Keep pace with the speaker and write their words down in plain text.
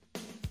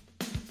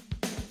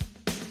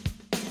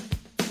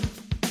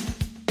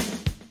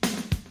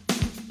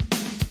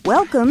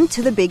Welcome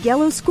to the Big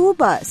Yellow School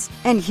Bus,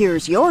 and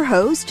here's your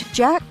host,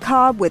 Jack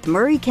Cobb with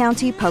Maury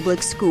County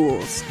Public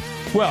Schools.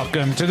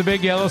 Welcome to the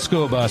Big Yellow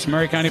School Bus,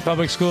 Maury County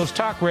Public Schools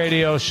talk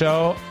radio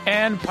show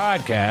and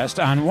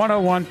podcast on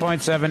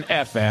 101.7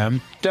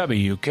 FM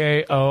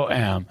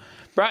WKOM.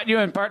 Brought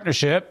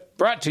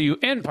to you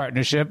in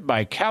partnership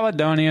by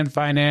Caledonian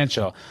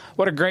Financial.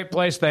 What a great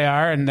place they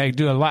are, and they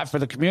do a lot for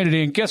the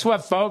community. And guess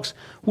what, folks?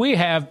 We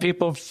have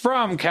people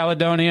from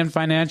Caledonian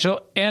Financial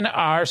in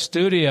our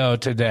studio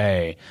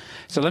today.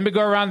 So let me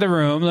go around the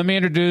room. Let me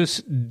introduce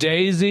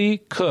Daisy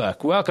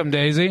Cook. Welcome,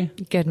 Daisy.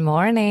 Good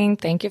morning.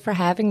 Thank you for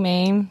having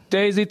me.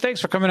 Daisy, thanks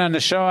for coming on the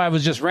show. I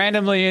was just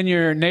randomly in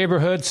your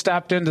neighborhood,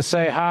 stopped in to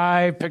say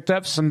hi, picked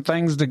up some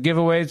things to give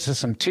away to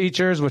some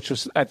teachers, which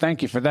was, I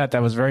thank you for that.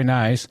 That was very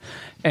nice.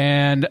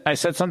 And I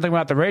said something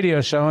about the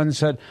radio show and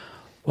said,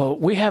 well,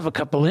 we have a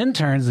couple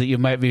interns that you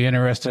might be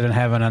interested in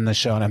having on the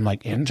show. And I'm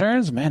like,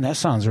 interns? Man, that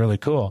sounds really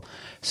cool.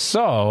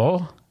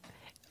 So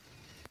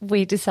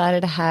we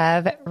decided to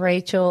have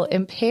Rachel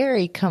and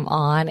Perry come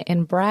on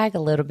and brag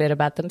a little bit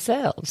about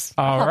themselves.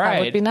 All right.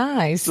 That would be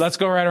nice. Let's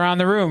go right around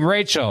the room.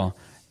 Rachel,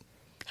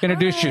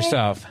 introduce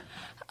yourself.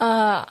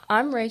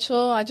 I'm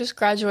Rachel. I just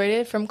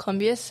graduated from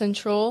Columbia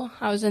Central.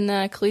 I was in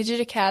the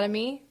Collegiate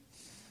Academy.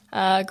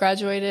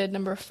 Graduated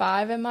number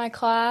 5 in my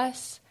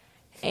class.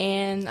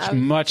 And She's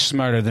much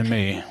smarter than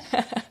me.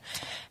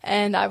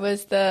 And I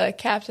was the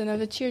captain of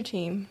the cheer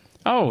team.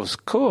 Oh,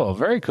 cool.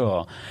 Very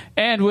cool.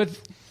 And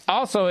with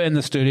also in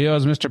the studio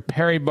is Mr.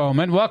 Perry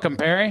Bowman. Welcome,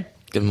 Perry.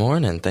 Good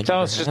morning. Thank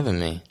you for having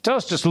me. Tell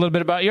us just a little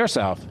bit about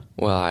yourself.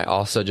 Well, I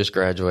also just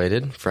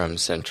graduated from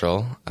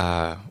Central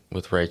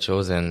with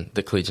Rachel's in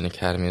the Collegiate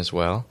Academy as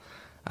well.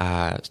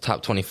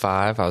 Top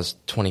 25. I was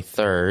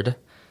 23rd,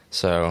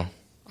 so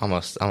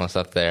almost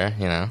up there,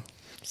 you know.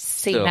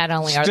 See, not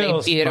only are they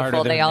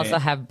beautiful, they also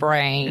have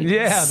brains.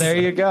 Yeah, there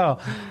you go.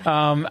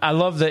 I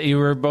love that you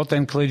were both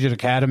in Collegiate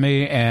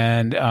Academy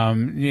and,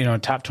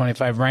 top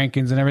 25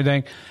 rankings and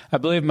everything. I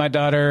believe my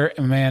daughter,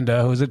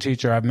 Amanda, who's a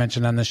teacher I've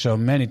mentioned on the show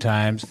many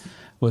times,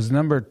 was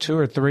number 2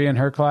 or 3 in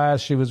her class.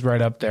 She was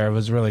right up there. It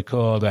was really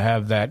cool to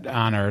have that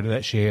honor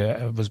that she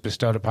was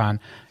bestowed upon.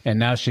 And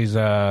now she's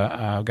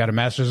got a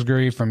master's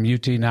degree from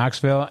UT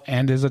Knoxville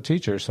and is a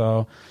teacher.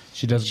 So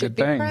she does good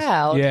things.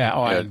 Proud. Yeah,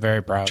 I'm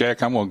very proud.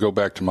 Jack, I'm going to go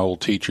back to my old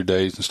teacher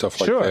days and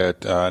stuff like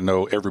that. I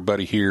know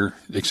everybody here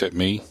except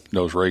me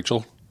knows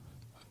Rachel.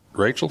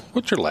 Rachel,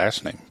 what's your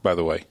last name, by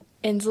the way?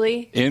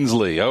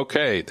 Inslee.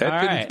 Okay.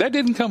 That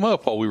didn't come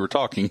up while we were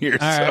talking here.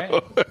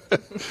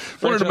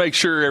 Wanted to make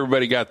sure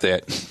everybody got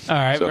that. All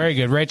right. Very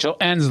good. Rachel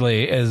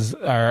Inslee is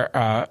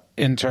our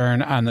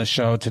intern on the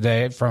show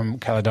today from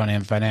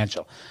Caledonian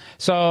Financial.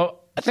 So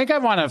I think I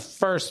want to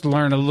first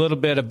learn a little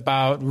bit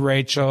about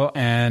Rachel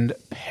and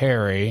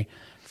Perry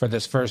for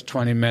this first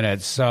 20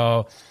 minutes.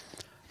 So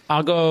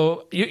I'll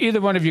go,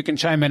 either one of you can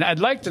chime in. I'd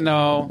like to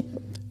know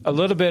a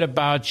little bit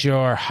about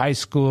your high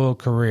school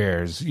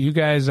careers. You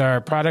guys are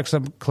products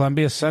of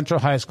Columbia Central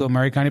High School,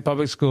 Maury County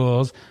Public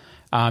Schools.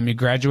 You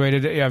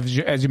graduated,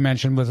 as you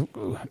mentioned, with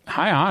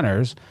high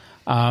honors.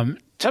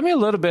 Tell me a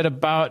little bit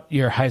about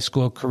your high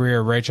school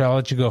career, Rachel. I'll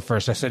let you go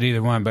first. I said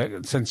either one,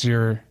 but since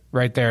you're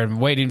right there and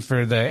waiting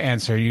for the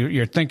answer,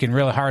 you're thinking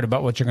really hard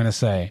about what you're going to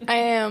say. I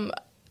am.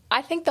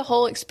 I think the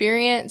whole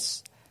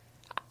experience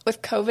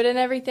with COVID and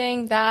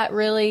everything, that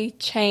really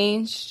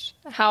changed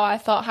how I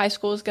thought high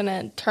school was going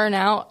to turn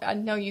out. I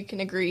know you can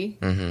agree.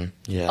 Mm-hmm.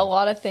 Yeah. A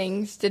lot of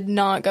things did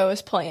not go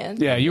as planned.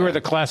 Yeah, you were the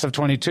class of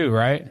 22,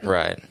 right?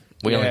 Right.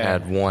 We only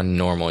had one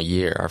normal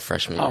year. Our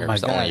freshman year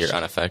was the only year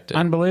unaffected.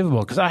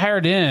 Unbelievable, because I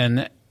hired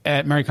in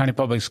at Maury County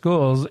Public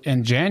Schools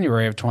in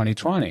January of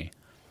 2020.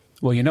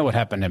 Well, you know what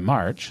happened in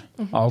March,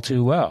 all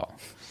too well.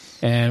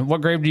 And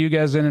what grade were you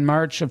guys in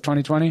March of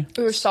 2020?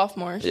 We were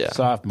sophomores. Yeah.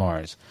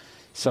 Sophomores.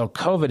 So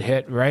COVID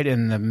hit right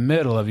in the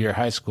middle of your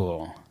high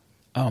school.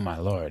 Oh, my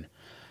Lord.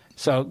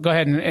 So go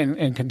ahead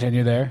and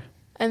continue there.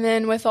 And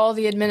then with all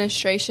the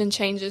administration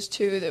changes,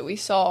 too, that we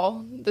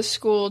saw, the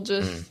school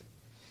just,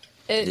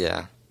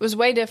 it was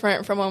way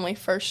different from when we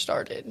first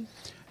started.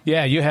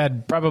 Yeah, you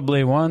had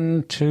probably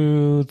 1,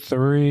 2,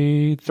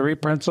 3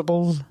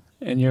 principals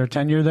in your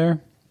tenure there?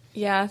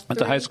 Yeah. At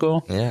the high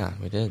school? Yeah,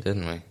 we did,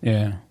 didn't we?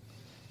 Yeah.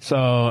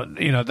 So,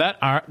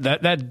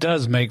 that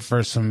does make for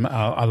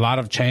a lot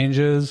of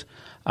changes.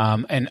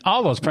 And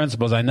all those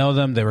principals, I know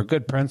them. They were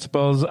good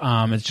principals.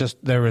 It's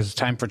just there was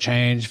time for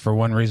change for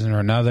one reason or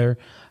another.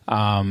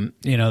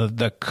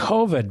 The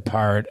COVID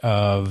part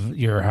of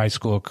your high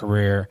school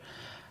career,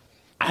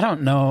 I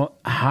don't know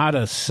how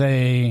to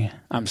say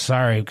I'm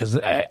sorry, because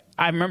I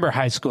remember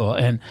high school.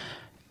 And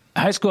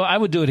high school, I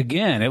would do it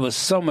again. It was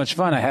so much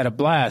fun. I had a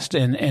blast.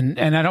 And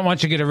I don't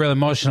want you to get real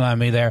emotional on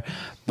me there,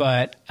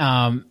 but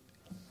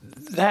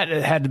that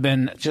had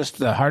been just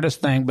the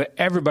hardest thing, but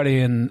everybody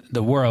in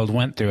the world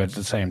went through it at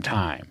the same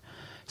time.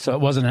 So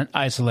it wasn't an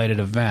isolated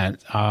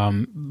event.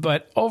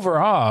 But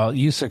overall,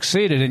 you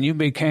succeeded and you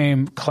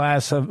became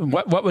class of,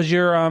 what was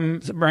your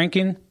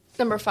ranking?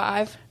 Number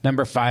 5.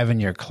 Number 5 in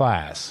your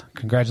class.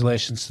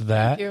 Congratulations to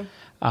that. Thank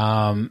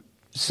you.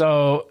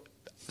 So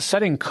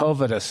setting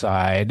COVID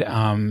aside,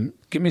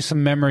 give me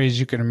some memories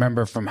you can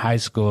remember from high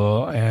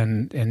school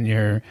and in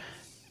your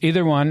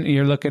either one.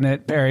 You're looking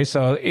at Perry,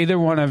 so either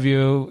one of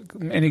you,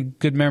 any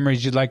good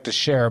memories you'd like to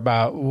share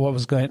about what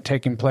was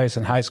taking place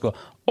in high school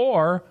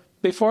or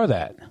before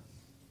that?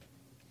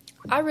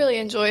 I really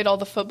enjoyed all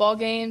the football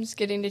games,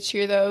 getting to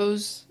cheer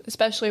those,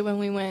 especially when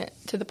we went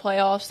to the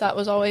playoffs. That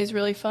was always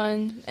really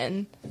fun,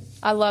 and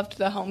I loved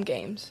the home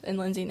games in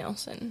Lindsey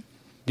Nelson.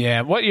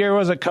 Yeah. What year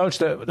was it, Coach,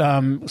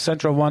 that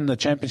Central won the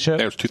championship?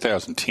 That was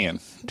 2010.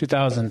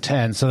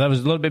 2010. So that was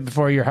a little bit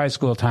before your high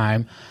school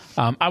time.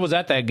 I was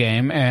at that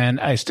game,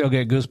 and I still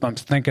get goosebumps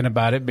thinking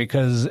about it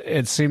because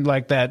it seemed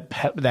like that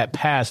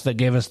pass that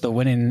gave us the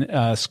winning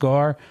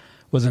score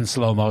was in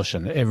slow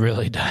motion. It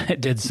really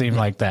did seem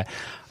like that.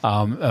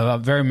 A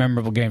very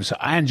memorable game. So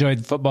I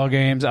enjoyed football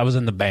games. I was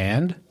in the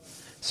band.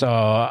 So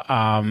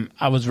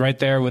I was right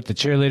there with the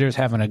cheerleaders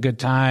having a good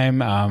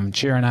time,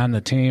 cheering on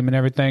the team and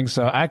everything.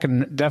 So I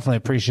can definitely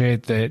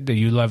appreciate that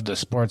you love the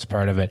sports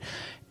part of it.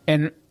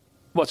 And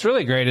what's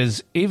really great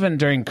is even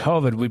during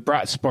COVID, we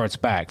brought sports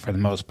back for the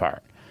most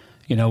part.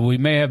 You know, we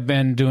may have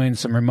been doing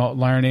some remote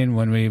learning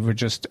when we were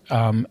just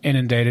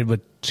inundated with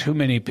too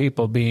many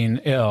people being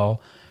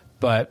ill,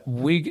 but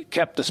we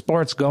kept the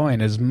sports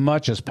going as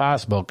much as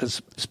possible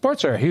because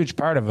sports are a huge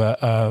part of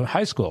a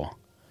high school.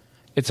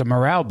 It's a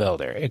morale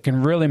builder. It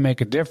can really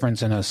make a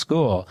difference in a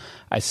school.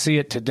 I see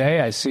it today.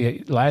 I see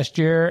it last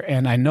year,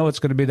 and I know it's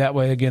going to be that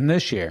way again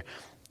this year.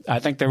 I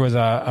think there was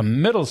a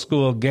middle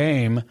school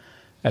game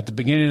at the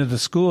beginning of the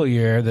school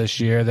year this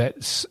year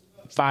that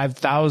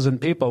 5,000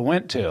 people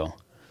went to,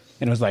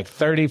 and it was like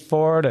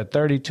 34 to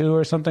 32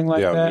 or something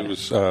like that. Yeah, it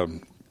was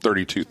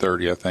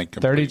 32-30, I think.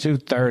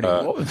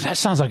 32-30. That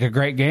sounds like a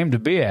great game to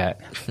be at.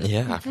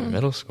 Yeah, for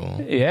middle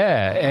school.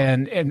 Yeah,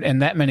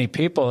 and that many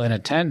people in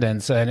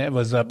attendance, and it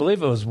was, I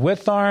believe it was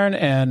Whitthorne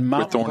and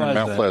Mount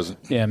Pleasant.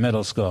 Yeah,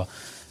 middle school.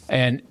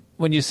 And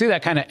when you see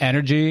that kind of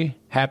energy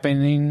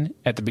happening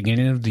at the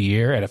beginning of the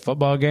year at a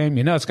football game,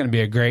 you know it's going to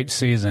be a great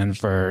season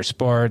for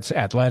sports,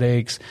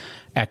 athletics,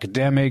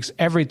 academics,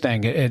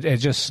 everything. It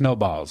just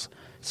snowballs.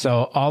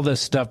 So all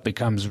this stuff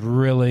becomes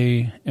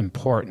really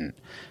important.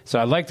 So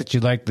I like that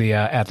you like the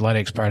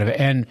athletics part of it.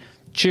 And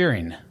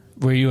cheering.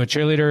 Were you a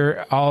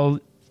cheerleader all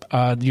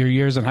your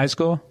years in high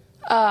school?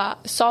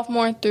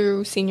 Sophomore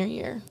through senior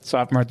year.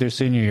 Sophomore through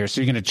senior year.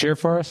 So you're going to cheer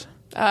for us?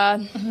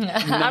 I'm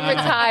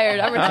retired.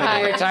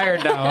 You're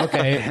retired now.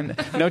 Okay.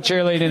 No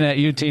cheerleading at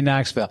UT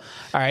Knoxville.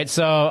 All right.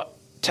 So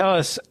tell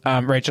us,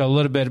 Rachel, a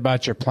little bit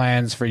about your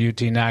plans for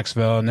UT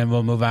Knoxville, and then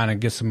we'll move on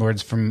and get some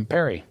words from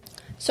Perry.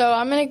 So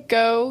I'm going to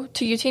go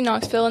to UT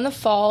Knoxville in the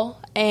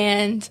fall,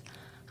 and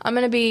I'm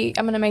going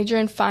to major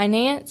in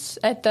finance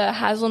at the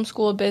Haslam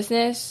School of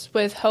Business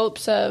with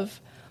hopes of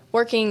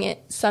working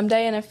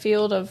someday in a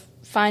field of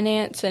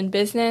finance and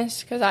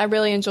business because I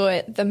really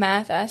enjoy the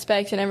math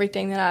aspect and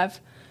everything that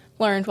I've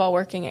learned while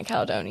working at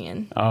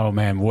Caledonian. Oh,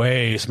 man,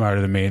 way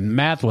smarter than me.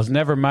 Math was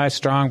never my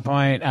strong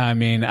point. I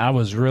mean, I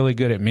was really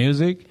good at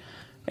music,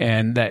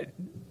 and that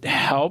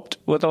helped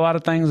with a lot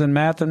of things in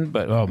math,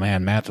 but oh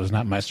man, math was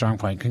not my strong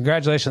point.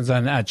 Congratulations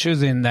on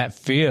choosing that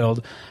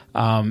field.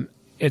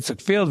 It's a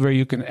field where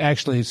you can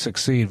actually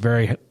succeed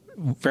very,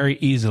 very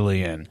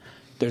easily in.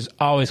 There's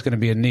always going to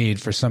be a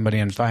need for somebody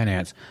in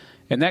finance.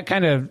 And that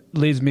kind of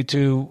leads me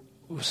to,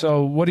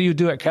 so what do you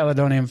do at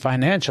Caledonian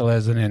Financial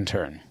as an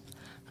intern?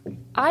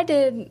 I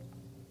did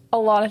a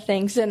lot of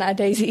things, didn't I,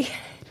 Daisy?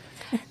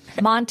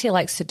 Monty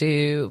likes to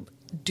do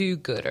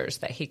do-gooders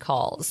that he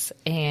calls,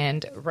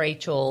 and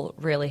Rachel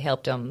really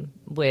helped him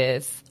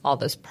with all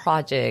those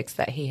projects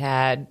that he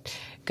had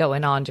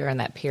going on during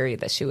that period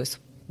that she was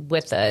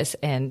with us,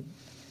 and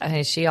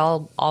she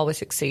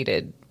always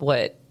exceeded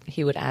what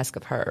he would ask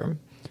of her.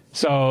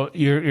 So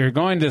you're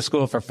going to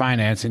school for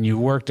finance, and you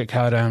worked at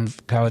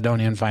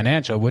Caledonian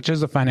Financial, which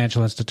is a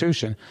financial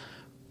institution.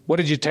 What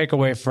did you take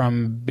away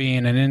from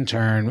being an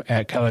intern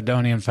at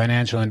Caledonian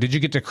Financial, and did you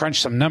get to crunch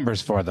some numbers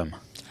for them?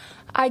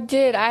 I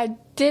did. I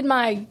did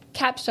my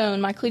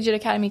capstone, my Collegiate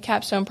Academy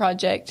capstone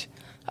project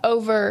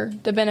over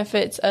the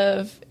benefits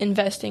of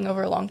investing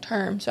over long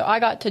term. So I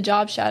got to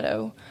job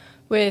shadow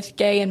with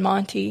Gay and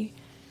Monty,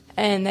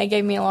 and they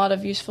gave me a lot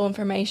of useful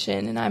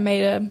information, and I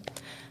made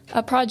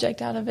a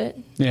project out of it.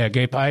 Yeah,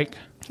 Gay Pike?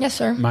 Yes,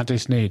 sir. Monty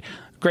Sneed.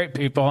 Great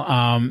people.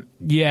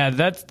 Yeah,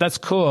 that's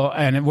cool.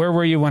 And where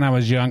were you when I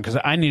was young? Because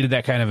I needed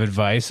that kind of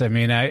advice. I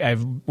mean,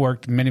 I've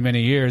worked many,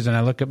 many years, and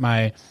I look at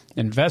my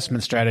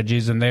investment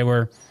strategies, and they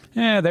were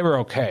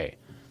okay,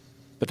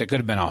 but they could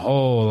have been a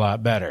whole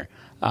lot better.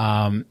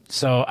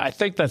 So I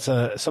think that's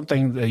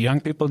something the young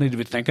people need to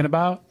be thinking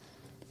about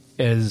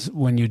is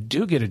when you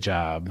do get a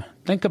job,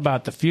 think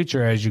about the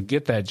future as you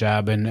get that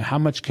job and how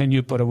much can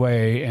you put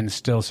away and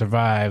still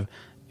survive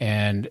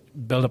and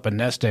build up a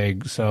nest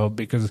egg. So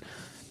because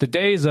the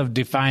days of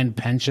defined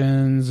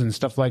pensions and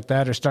stuff like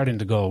that are starting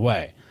to go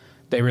away.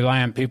 They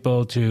rely on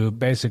people to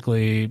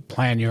basically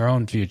plan your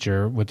own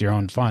future with your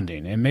own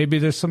funding. And maybe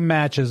there's some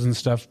matches and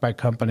stuff by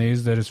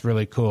companies that is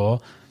really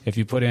cool. If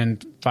you put in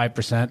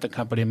 5%, the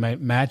company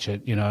might match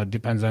it. You know, it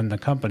depends on the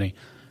company.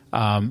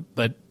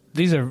 But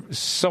these are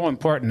so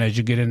important as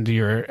you get into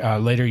your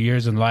later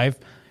years in life.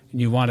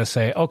 You want to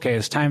say, okay,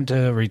 it's time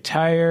to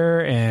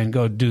retire and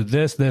go do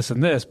this, this,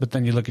 and this. But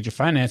then you look at your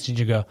finances and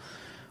you go,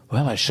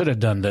 well, I should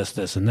have done this,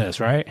 this, and this,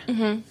 right?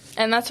 Mm-hmm.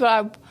 And that's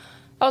what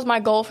that was my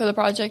goal for the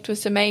project,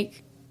 was to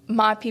make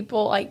my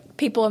people, like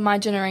people in my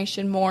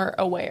generation, more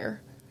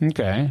aware.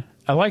 Okay.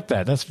 I like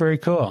that. That's very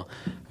cool. All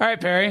right,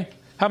 Perry.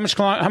 How much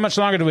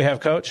longer do we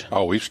have, Coach?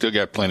 Oh, we've still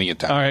got plenty of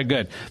time. All right,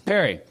 good.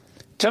 Perry,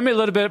 tell me a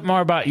little bit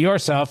more about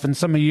yourself and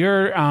some of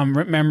your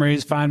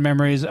memories, fond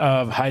memories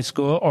of high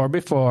school or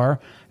before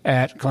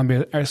at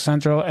Columbia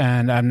Central,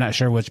 and I'm not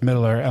sure which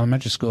middle or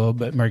elementary school,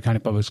 but Maury County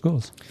Public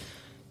Schools.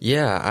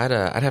 Yeah,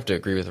 I'd have to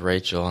agree with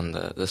Rachel on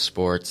the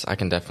sports. I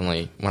can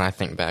definitely, when I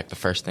think back, the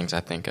first things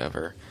I think of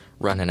are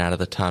running out of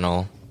the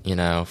tunnel,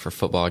 for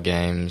football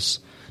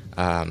games,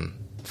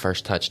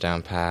 first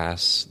touchdown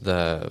pass,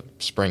 the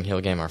Spring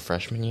Hill game our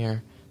freshman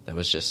year that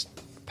was just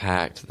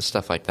packed,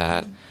 stuff like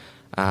that.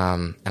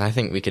 And I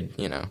think we could,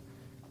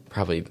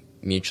 probably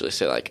mutually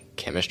say like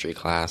chemistry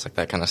class, like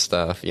that kind of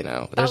stuff.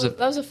 That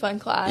was a fun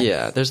class.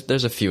 Yeah,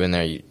 there's a few in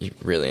there you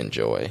really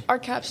enjoy. Our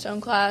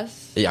capstone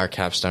class. Yeah, our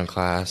capstone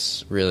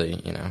class,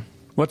 really,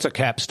 What's a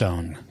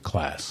capstone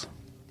class?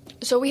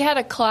 So we had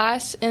a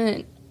class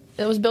that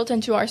was built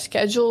into our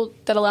schedule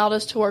that allowed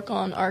us to work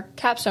on our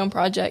capstone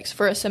projects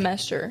for a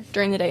semester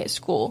during the day at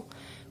school,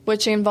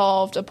 which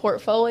involved a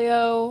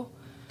portfolio,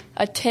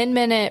 a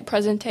 10-minute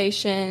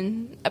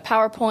presentation, a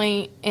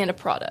PowerPoint, and a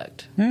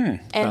product. Sounds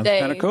kind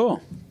of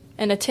cool.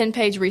 And a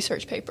 10-page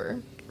research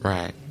paper.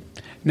 Right.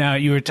 Now,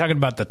 you were talking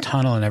about the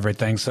tunnel and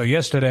everything. So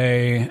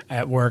yesterday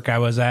at work, I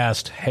was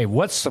asked, hey,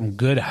 what's some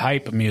good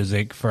hype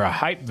music for a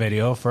hype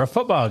video for a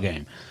football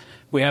game?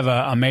 We have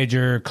a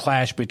major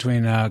clash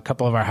between a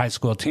couple of our high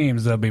school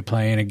teams that'll be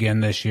playing again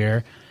this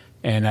year.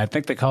 And I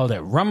think they called it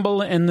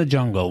Rumble in the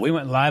Jungle. We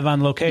went live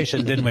on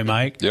location, didn't we,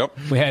 Mike? Yep.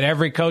 We had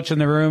every coach in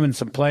the room and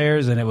some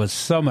players, and it was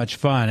so much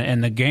fun,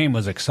 and the game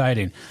was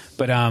exciting.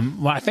 But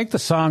I think the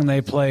song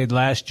they played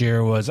last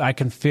year was I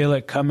Can Feel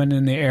It Coming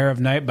in the Air of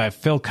Night by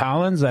Phil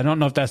Collins. I don't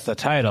know if that's the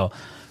title,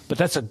 but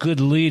that's a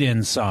good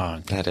lead-in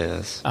song. That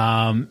is.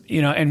 And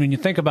when you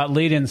think about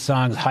lead-in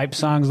songs, hype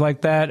songs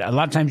like that, a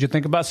lot of times you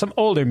think about some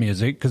older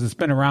music because it's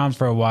been around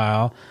for a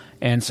while.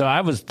 And so I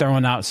was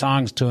throwing out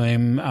songs to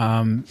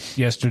him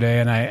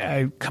yesterday, and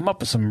I come up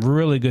with some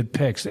really good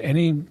picks.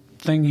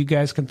 Anything you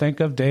guys can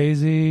think of,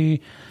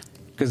 Daisy?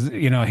 Because,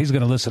 he's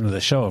going to listen to the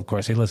show, of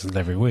course. He listens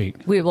every week.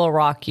 We Will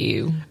Rock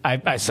You.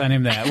 I sent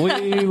him that.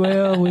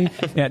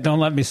 Yeah, don't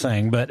let me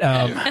sing. But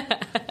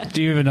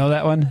do you even know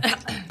that one?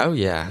 Oh,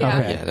 yeah. Yeah.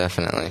 Okay. Yeah,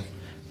 definitely.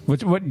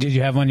 What did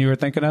you have one you were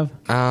thinking of?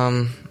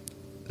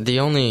 The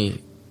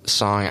only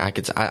song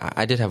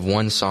I did have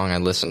one song I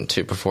listened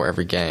to before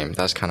every game.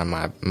 That's kind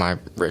of my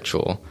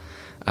ritual.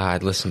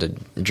 I'd listen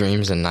to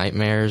Dreams and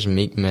Nightmares,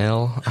 Meek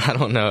Mill. I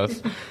don't know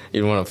if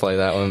you'd want to play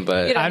that one,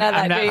 but You don't know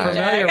that, do you,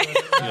 familiar Jack? with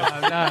it. No,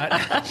 I'm not.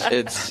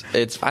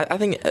 I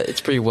think it's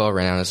pretty well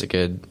renowned as a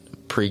good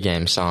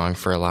pregame song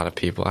for a lot of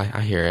people.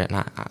 I hear it,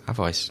 and I've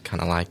always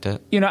kind of liked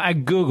it. I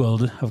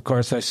Googled, of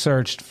course, I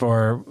searched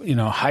for,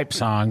 hype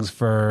songs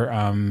for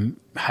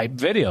hype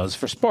videos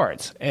for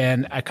sports.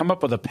 And I come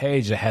up with a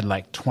page that had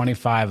like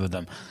 25 of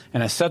them.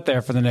 And I sat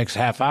there for the next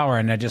half hour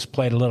and I just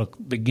played a little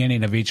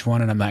beginning of each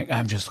one. And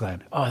I'm just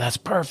glad, oh, that's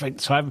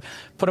perfect. So I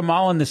put them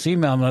all in this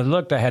email. And I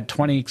looked, I had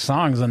 20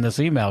 songs in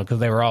this email because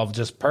they were all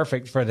just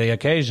perfect for the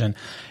occasion.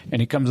 And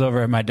he comes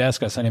over at my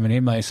desk. I sent him an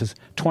email. He says,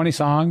 20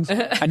 songs?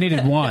 I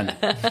needed one.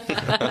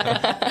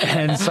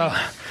 And so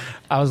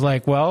I was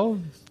like,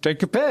 well,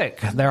 take your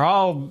pick. They're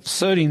all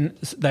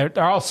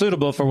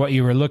suitable for what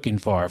you were looking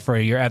for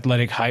your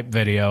athletic hype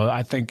video.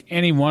 I think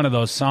any one of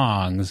those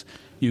songs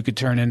you could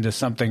turn into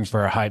something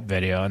for a hype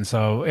video. And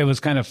so it was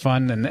kind of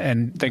fun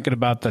and thinking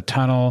about the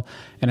tunnel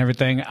and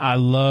everything. I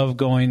love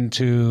going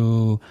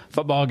to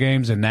football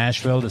games in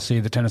Nashville to see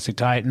the Tennessee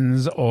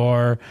Titans,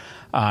 or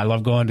I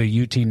love going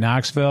to UT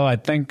Knoxville. I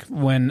think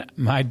when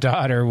my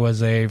daughter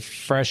was a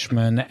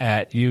freshman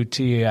at UT,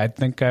 I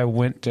think I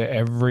went to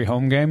every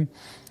home game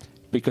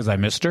because I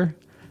missed her.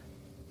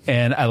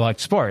 And I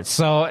liked sports.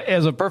 So it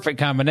was a perfect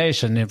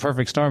combination, a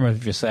perfect storm,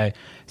 if you say.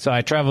 So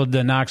I traveled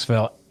to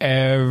Knoxville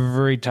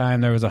every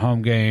time there was a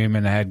home game,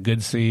 and I had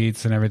good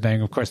seats and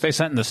everything. Of course, they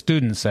sent in the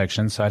student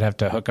section, so I'd have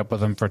to hook up with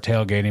them for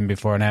tailgating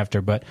before and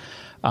after. But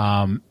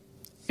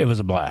it was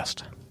a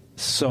blast.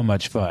 So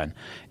much fun.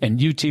 And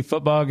UT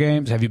football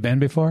games, have you been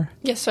before?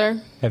 Yes,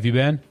 sir. Have you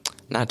been?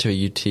 Not to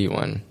a UT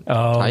one.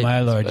 Oh, Titans, my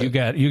Lord. but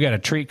You got a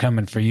treat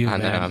coming for you, I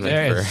know, man. I'm in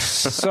There for- is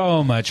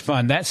so much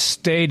fun. That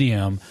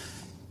stadium,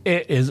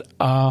 it is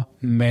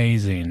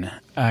amazing.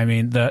 I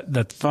mean,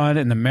 the fun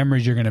and the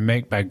memories you're going to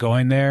make by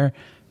going there,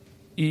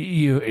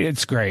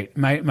 it's great.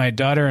 My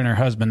daughter and her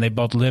husband, they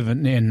both live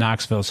in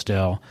Knoxville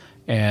still,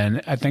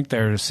 and I think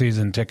they're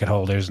season ticket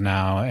holders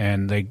now,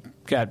 and they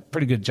got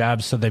pretty good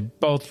jobs, so they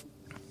both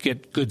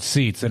get good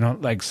seats. They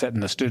don't like sit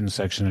in the student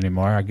section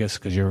anymore, I guess,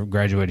 because you're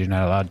graduated, you're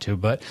not allowed to,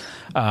 but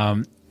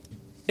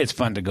it's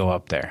fun to go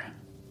up there.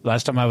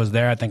 Last time I was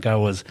there, I think I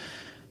was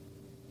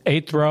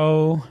 8th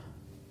row,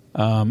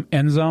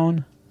 end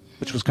zone,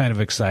 which was kind of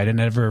exciting.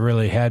 Never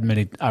really had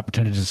many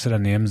opportunities to sit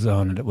on the end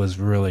zone, and it was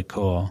really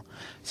cool.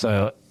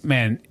 So,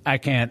 man, I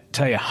can't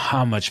tell you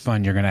how much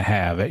fun you're going to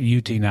have at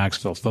UT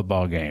Knoxville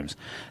football games.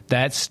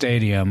 That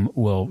stadium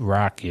will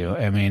rock you.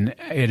 I mean,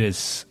 it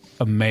is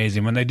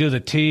amazing. When they do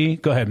the tee,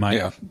 go ahead, Mike.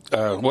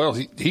 Yeah. Well,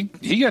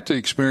 he got to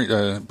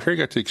experience, Perry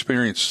got to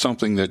experience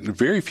something that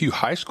very few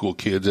high school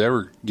kids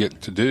ever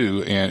get to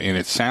do, and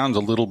it sounds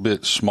a little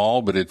bit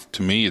small, but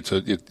to me, it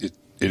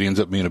ends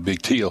up being a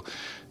big deal.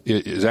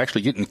 It is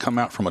actually getting to come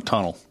out from a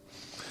tunnel.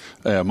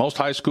 Most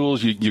high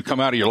schools, you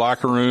come out of your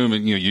locker room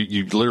and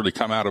you literally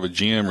come out of a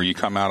gym or you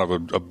come out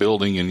of a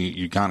building and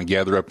you kind of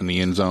gather up in the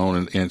end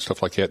zone and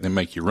stuff like that and then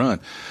make you run.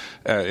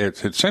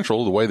 At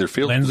Central, the way their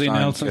field Lindsey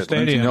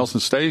Nelson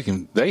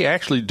Stadium, they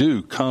actually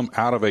do come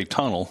out of a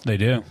tunnel. They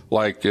do,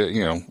 like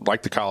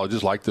like the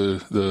colleges, like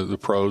the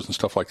pros and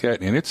stuff like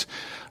that. And it's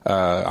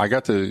I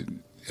got to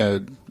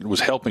was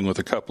helping with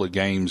a couple of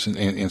games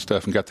and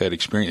stuff and got that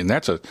experience. And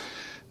that's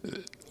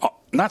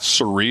not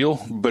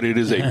surreal, but it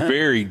is a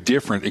very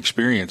different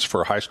experience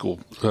for a high school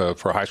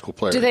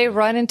player. Do they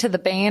run into the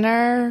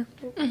banner?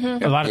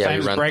 Mm-hmm. A lot of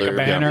times break a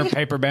banner,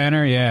 paper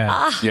banner.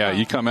 Yeah, yeah.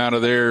 You come out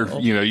of there,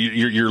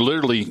 you're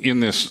literally in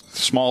this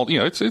small,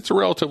 it's a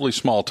relatively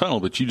small tunnel,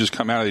 but you just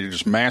come out of there,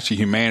 just mass of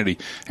humanity,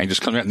 and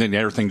just come out, and then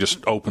everything just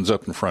opens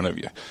up in front of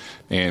you,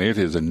 and it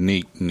is a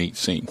neat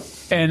scene.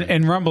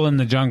 And Rumble in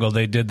the Jungle,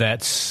 they did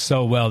that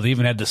so well. They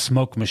even had the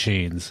smoke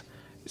machines.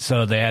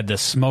 So they had the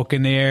smoke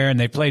in the air, and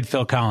they played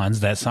Phil Collins,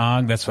 that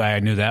song. That's why I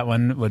knew that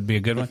one would be a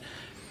good one.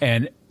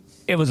 And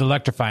it was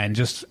electrifying.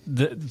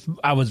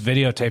 I was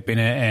videotaping it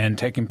and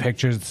taking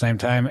pictures at the same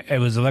time. It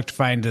was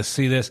electrifying to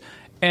see this.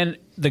 And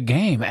the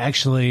game,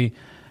 actually,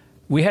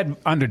 we had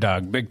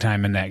underdog big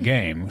time in that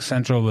game.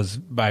 Central was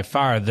by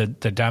far the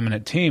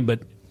dominant team,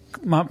 but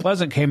Mount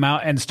Pleasant came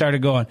out and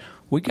started going,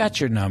 "We got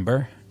your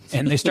number."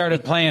 And they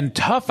started playing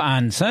tough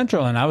on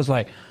Central, and I was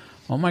like,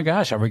 oh my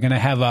gosh, are we going to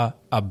have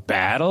a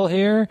battle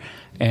here?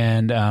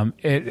 And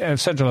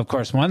Central, of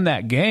course, won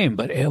that game,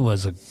 but it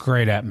was a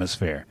great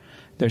atmosphere.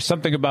 There's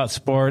something about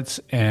sports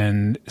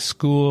and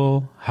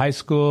school, high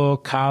school,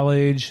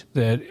 college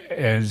that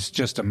is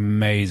just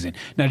amazing.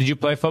 Now, did you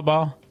play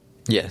football?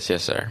 Yes,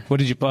 sir. What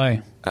did you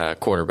play?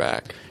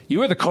 Quarterback. You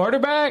were the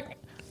quarterback?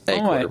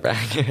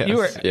 Quarterback. Yes, you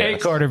were a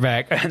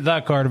quarterback,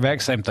 the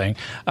quarterback, same thing.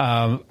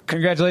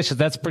 Congratulations,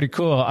 that's pretty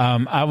cool.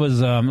 I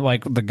was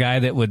like the guy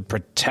that would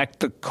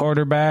protect the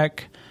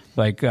quarterback,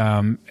 like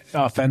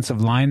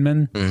offensive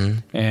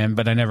lineman,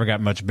 but I never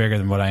got much bigger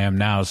than what I am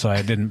now, so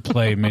I didn't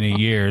play many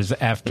years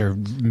after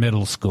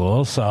middle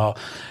school. So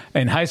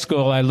in high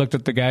school, I looked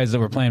at the guys that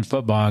were playing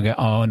football and go,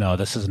 oh no,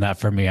 this is not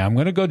for me. I'm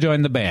going to go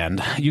join the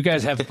band. You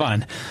guys have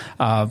fun,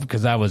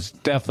 because I was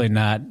definitely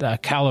not a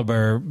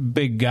caliber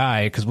big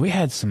guy, because we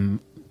had some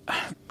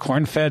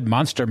corn-fed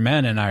monster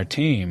men in our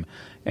team.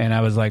 And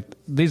I was like,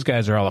 these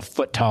guys are all a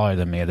foot taller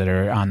than me that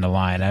are on the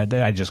line.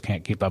 I just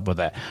can't keep up with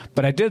that.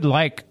 But I did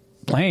like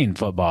playing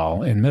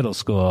football in middle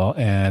school,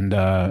 and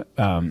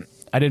I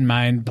didn't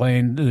mind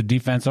playing the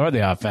defense or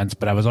the offense,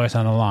 but I was always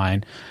on the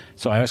line,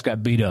 so I always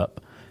got beat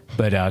up.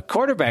 But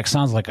quarterback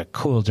sounds like a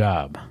cool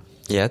job.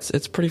 Yeah,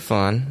 it's pretty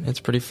fun. It's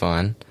pretty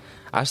fun.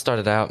 I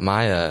started out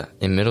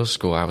in middle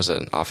school. I was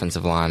an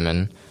offensive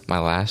lineman my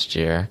last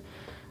year,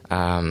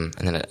 and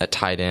then a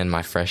tight end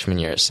my freshman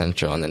year at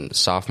Central, and then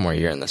sophomore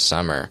year in the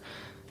summer,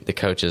 the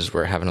coaches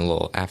were having a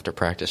little after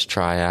practice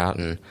tryout,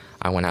 and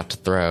I went out to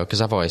throw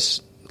because I've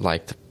always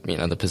liked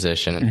the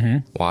position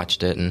and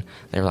watched it, and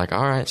they were like,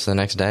 all right. So the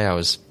next day I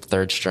was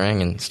third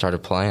string and started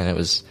playing. It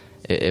was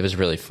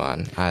really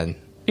fun. And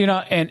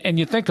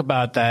you think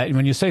about that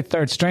when you say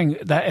third string,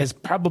 that is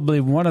probably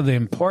one of the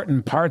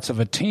important parts of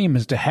a team,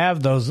 is to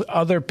have those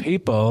other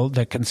people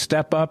that can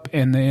step up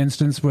in the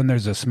instance when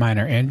there's a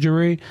minor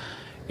injury.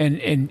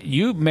 And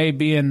you may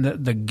be in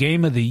the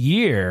game of the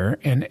year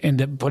and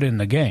end up put in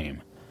the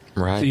game.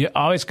 Right. So you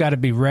always got to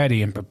be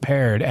ready and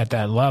prepared at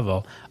that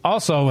level.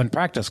 Also, when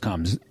practice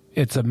comes,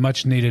 it's a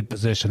much needed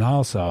position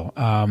also.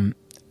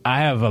 I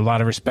have a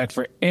lot of respect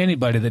for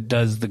anybody that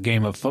does the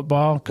game of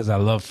football, because I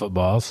love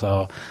football.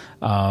 So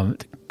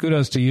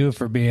kudos to you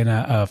for being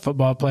a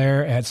football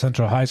player at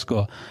Central High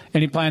School.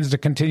 Any plans to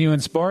continue in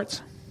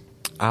sports?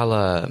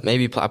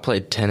 I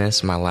played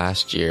tennis my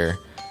last year,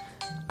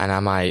 and I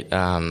might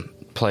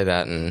play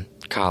that in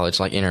college,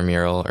 like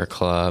intramural or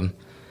club.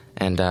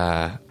 And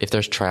if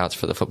there's tryouts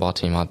for the football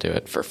team, I'll do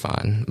it for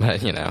fun.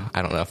 But,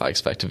 I don't know if I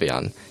expect to be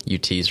on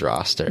UT's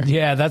roster.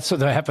 Yeah, that's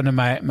what happened to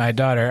my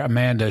daughter,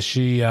 Amanda.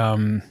 She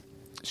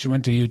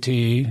went to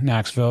UT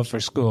Knoxville for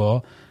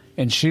school,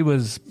 and she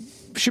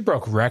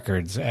broke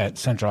records at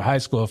Central High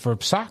School for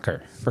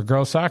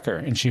girls soccer,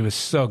 and she was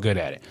so good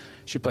at it.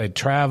 She played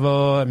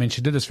travel. I mean,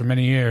 she did this for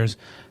many years.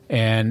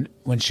 And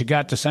when she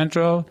got to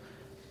Central,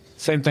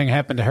 same thing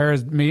happened to her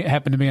as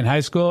happened to me in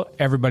high school.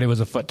 Everybody was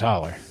a foot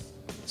taller.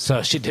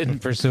 So she didn't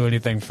pursue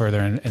anything further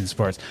in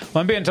sports.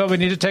 Well, I'm being told we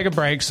need to take a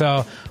break.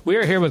 So we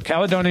are here with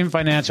Caledonian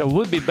Financial.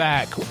 We'll be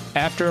back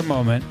after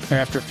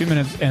a few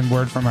minutes, and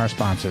word from our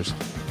sponsors.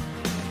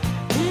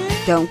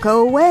 Don't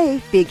go away.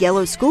 Big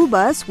Yellow School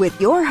Bus with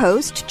your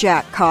host,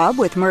 Jack Cobb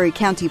with Maury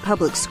County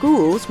Public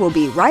Schools will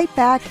be right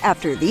back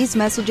after these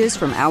messages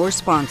from our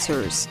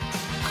sponsors.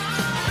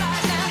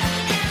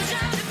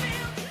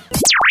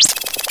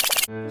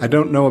 I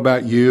don't know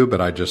about you,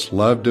 but I just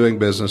love doing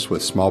business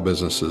with small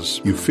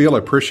businesses. You feel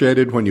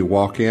appreciated when you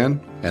walk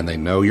in, and they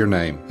know your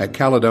name. At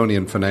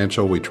Caledonian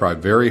Financial, we try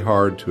very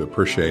hard to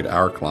appreciate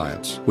our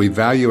clients. We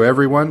value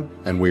everyone,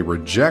 and we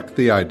reject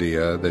the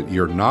idea that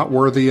you're not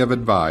worthy of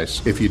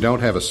advice if you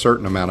don't have a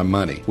certain amount of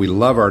money. We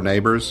love our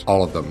neighbors,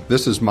 all of them.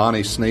 This is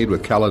Monty Sneed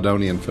with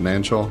Caledonian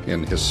Financial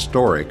in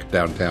historic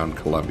downtown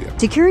Columbia.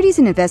 Securities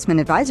and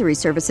investment advisory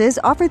services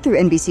offered through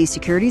NBC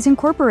Securities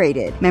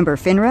Incorporated, member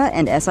FINRA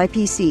and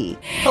SIPC.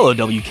 Hello,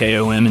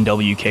 WKOM and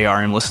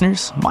WKRM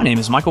listeners. My name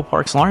is Michael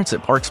Parks Lawrence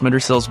at Parks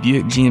Motor Sales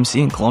Buick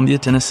GMC in Columbia,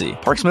 Tennessee.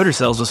 Parks Motor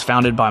Sales was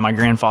founded by my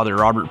grandfather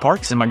Robert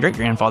Parks and my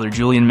great-grandfather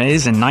Julian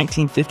Mays in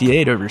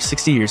 1958, over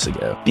 60 years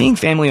ago. Being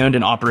family-owned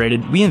and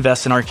operated, we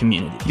invest in our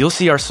community. You'll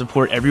see our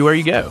support everywhere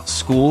you go.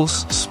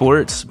 Schools,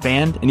 sports,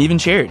 band, and even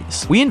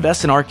charities. We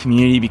invest in our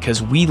community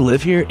because we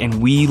live here and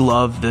we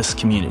love this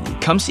community.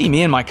 Come see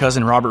me and my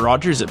cousin Robert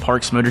Rogers at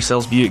Parks Motor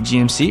Sales Buick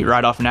GMC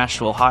right off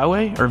Nashville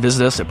Highway, or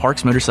visit us at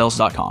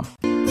parksmotorsales.com.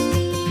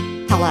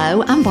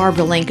 Hello, I'm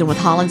Barbara Lincoln with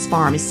Hollins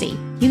Pharmacy.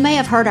 You may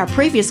have heard our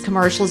previous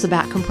commercials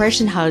about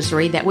compression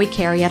hosiery that we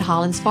carry at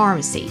Hollins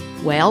Pharmacy.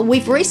 Well,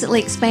 we've recently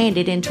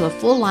expanded into a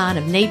full line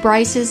of knee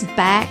braces,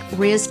 back,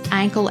 wrist,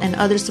 ankle, and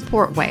other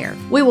support wear.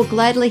 We will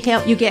gladly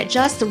help you get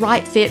just the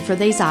right fit for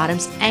these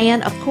items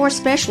and, of course,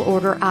 special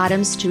order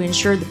items to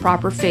ensure the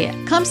proper fit.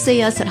 Come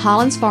see us at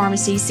Hollins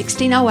Pharmacy,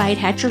 1608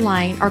 Hatcher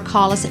Lane, or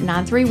call us at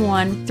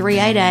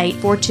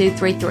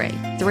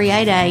 931-388-4233.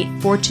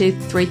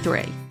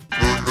 388-4233.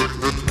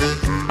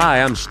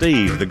 Hi, I'm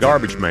Steve, the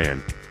Garbage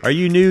Man. Are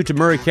you new to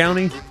Maury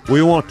County?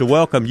 We want to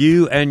welcome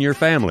you and your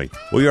family.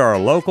 We are a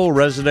local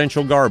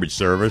residential garbage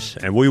service,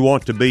 and we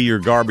want to be your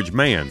garbage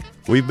man.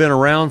 We've been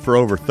around for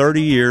over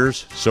 30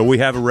 years, so we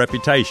have a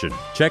reputation.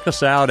 Check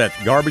us out at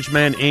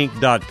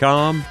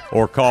garbagemaninc.com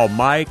or call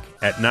Mike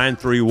at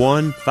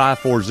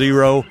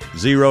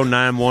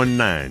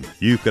 931-540-0919.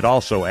 You could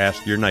also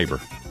ask your neighbor.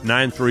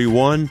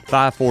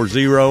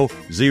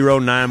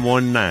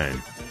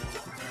 931-540-0919.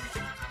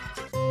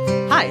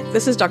 Hi,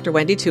 this is Dr.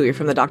 Wendy Toohey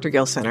from the Dr.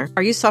 Gill Center.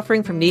 Are you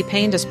suffering from knee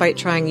pain despite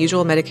trying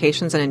usual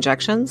medications and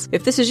injections?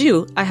 If this is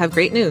you, I have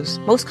great news.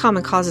 Most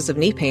common causes of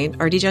knee pain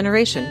are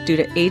degeneration due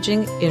to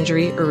aging,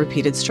 injury, or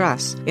repeated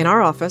stress. In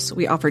our office,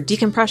 we offer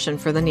decompression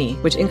for the knee,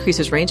 which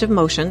increases range of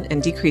motion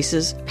and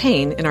decreases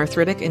pain in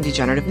arthritic and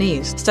degenerative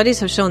knees. Studies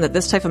have shown that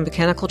this type of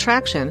mechanical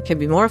traction can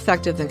be more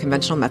effective than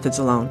conventional methods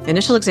alone.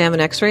 Initial exam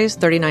and x-rays,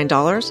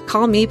 $39.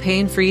 Call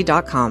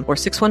mepainfree.com or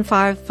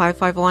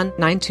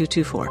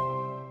 615-551-9224.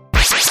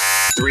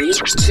 3,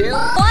 2,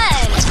 1.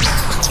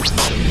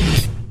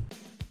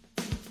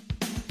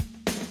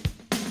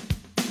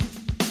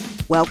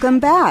 Welcome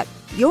back.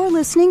 You're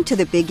listening to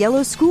the Big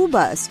Yellow School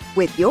Bus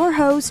with your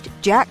host,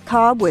 Jack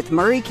Cobb with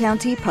Maury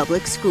County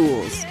Public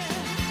Schools.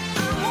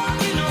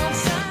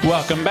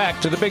 Welcome back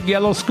to the Big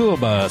Yellow School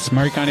Bus,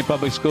 Maury County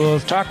Public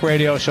Schools talk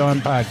radio show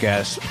and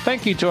podcast.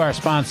 Thank you to our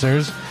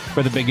sponsors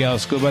for the Big Yellow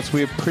School Bus.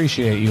 We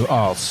appreciate you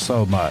all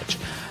so much.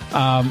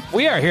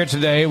 We are here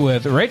today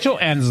with Rachel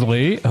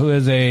Ensley, who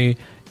is a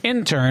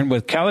intern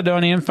with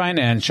Caledonian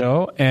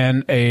Financial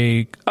and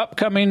a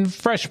upcoming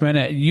freshman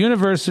at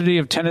University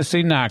of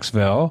Tennessee,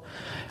 Knoxville.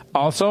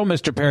 Also,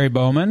 Mr. Perry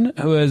Bowman,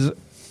 who is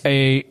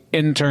a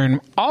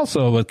intern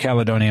also with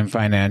Caledonian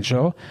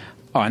Financial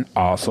and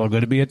also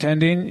going to be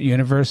attending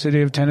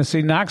University of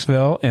Tennessee,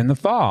 Knoxville in the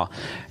fall.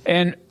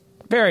 And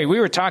Perry, we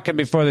were talking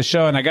before the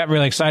show, and I got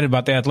really excited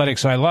about the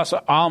athletics, so I lost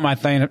all my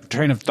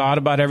train of thought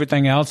about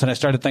everything else, and I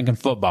started thinking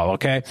football,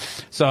 okay?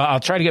 So I'll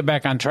try to get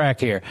back on track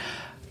here.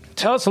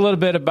 Tell us a little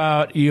bit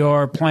about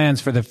your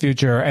plans for the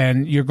future,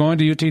 and you're going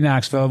to UT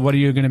Knoxville. What are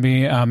you going to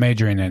be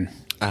majoring in?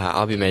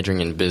 I'll be majoring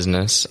in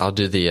business. I'll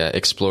do the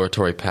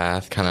exploratory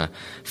path, kind of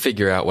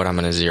figure out what I'm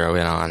going to zero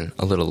in on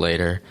a little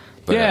later.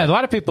 But, a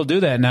lot of people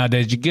do that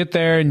nowadays. You get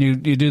there, and you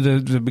do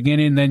the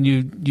beginning, then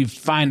you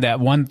find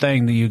that one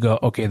thing that you go,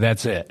 okay,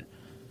 that's it.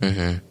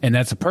 Mm-hmm. And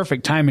that's a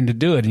perfect timing to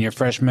do it in your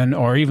freshman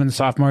or even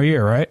sophomore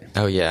year, right?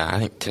 Oh, yeah. I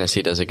think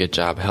Tennessee does a good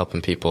job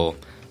helping people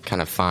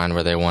kind of find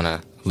where they want to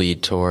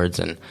lead towards.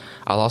 And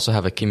I'll also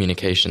have a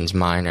communications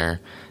minor.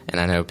 And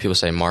I know people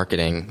say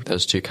marketing.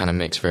 Those two kind of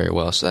mix very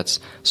well. So that's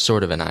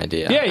sort of an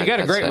idea. Yeah, you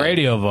got a great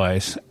radio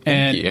voice.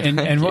 And Thank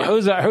you. and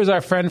who's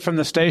our friend from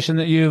the station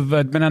that you've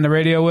been on the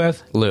radio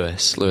with?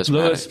 Lewis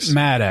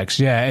Maddox,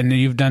 yeah. And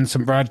you've done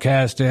some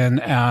broadcast in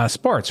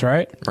sports,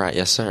 right? Right,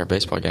 yes, sir.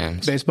 Baseball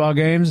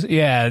games.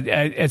 Yeah.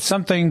 It's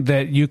something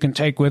that you can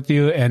take with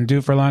you and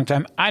do for a long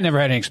time. I never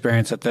had any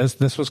experience at this.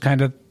 This was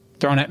kind of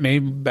thrown at me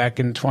back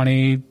in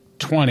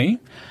 2020.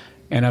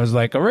 And I was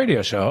like, a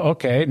radio show.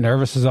 Okay,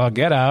 nervous as all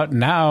get out.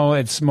 Now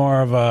it's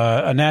more of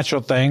a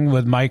natural thing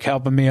with Mike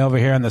helping me over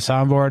here on the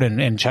soundboard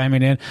and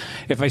chiming in.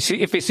 If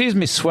he sees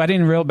me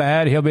sweating real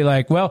bad, he'll be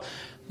like, well,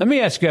 Let me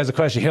ask you guys a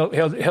question.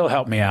 He'll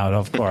help me out,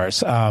 of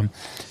course.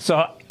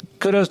 So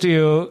kudos to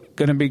you.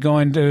 Going to be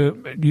going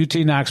to UT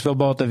Knoxville,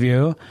 both of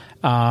you.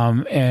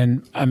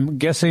 And I'm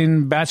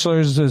guessing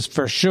bachelor's is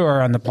for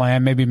sure on the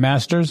plan. Maybe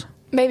master's?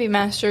 Maybe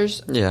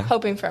master's. Yeah.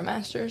 Hoping for a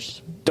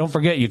master's. Don't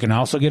forget, you can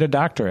also get a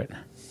doctorate.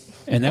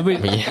 And then we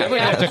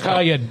have to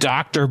call you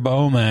Dr.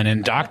 Bowman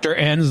and Dr.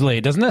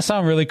 Ensley. Doesn't that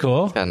sound really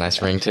cool? Got a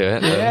nice ring to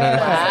it. Yeah.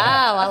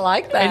 Wow, I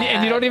like that.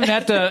 And you don't even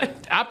have to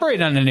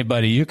operate on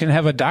anybody. You can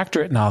have a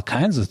doctorate in all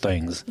kinds of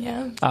things.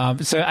 Yeah.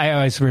 So I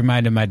always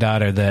reminded my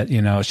daughter that,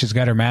 she's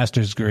got her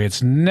master's degree.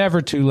 It's never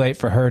too late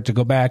for her to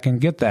go back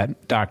and get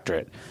that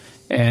doctorate.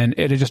 And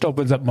it just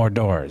opens up more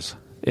doors,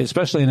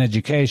 especially in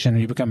education.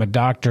 You become a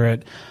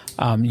doctorate,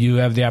 you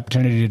have the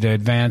opportunity to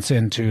advance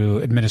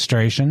into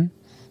administration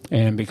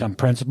and become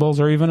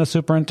principals or even a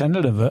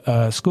superintendent of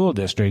a school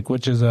district,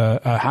 which is a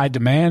high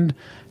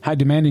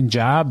demanding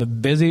job, a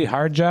busy,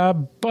 hard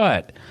job,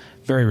 but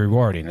very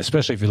rewarding,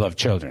 especially if you love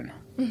children.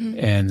 Mm-hmm.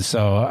 And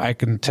so I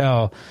can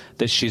tell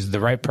that she's the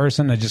right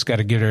person. I just got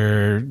to get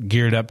her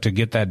geared up to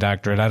get that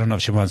doctorate. I don't know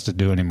if she wants to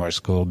do any more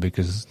school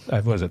because,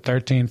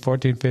 13,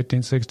 14,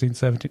 15, 16,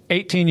 17,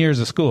 18 years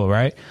of school,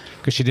 right?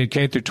 Because she did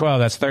K through 12.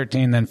 That's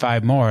 13, then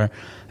 5 more.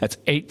 That's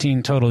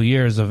 18 total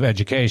years of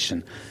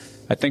education.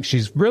 I think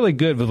she's really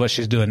good with what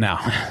she's doing now.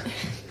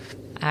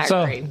 I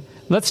agree. So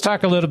let's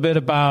talk a little bit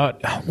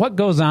about what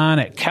goes on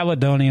at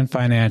Caledonian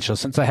Financial.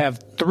 Since I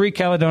have 3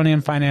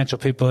 Caledonian Financial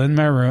people in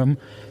my room,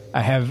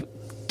 I have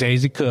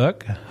Daisy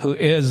Cook, who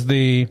is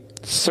the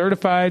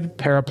certified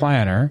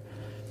paraplanner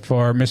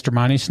for Mr.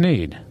 Monty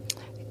Sneed.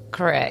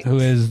 Correct. Who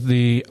is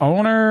the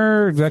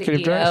owner,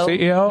 executive director,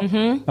 CEO?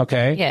 Mm-hmm.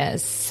 Okay.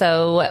 Yes.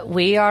 So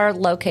we are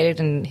located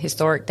in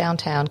historic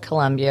downtown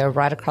Columbia,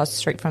 right across the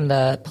street from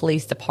the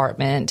police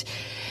department.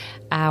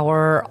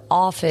 Our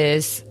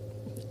office,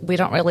 we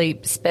don't really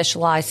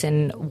specialize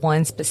in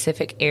one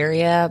specific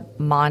area.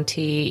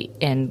 Monty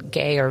and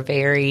Gay are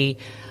very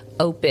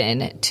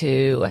open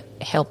to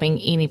helping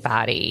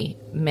anybody,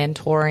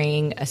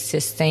 mentoring,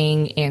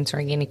 assisting,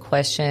 answering any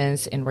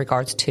questions in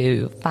regards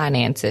to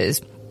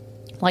finances.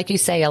 Like you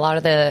say, a lot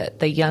of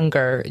the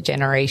younger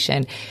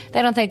generation,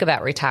 they don't think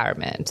about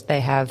retirement. They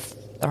have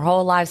their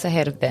whole lives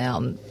ahead of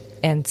them.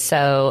 And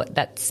so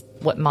that's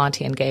what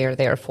Monty and Gay are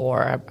there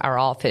for. Our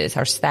office,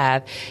 our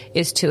staff,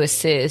 is to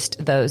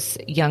assist those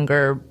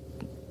younger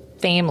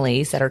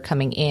families that are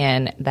coming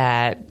in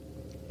that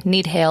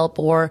need help,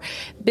 or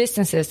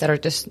businesses that are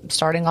just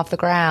starting off the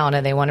ground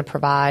and they want to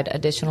provide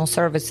additional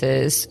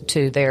services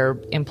to their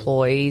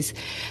employees.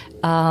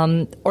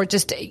 Or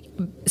just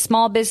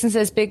small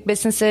businesses, big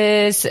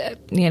businesses,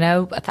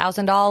 $1,000,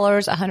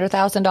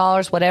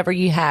 $100,000, whatever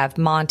you have.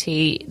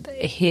 Monty,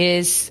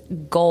 his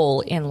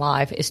goal in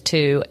life is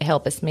to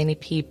help as many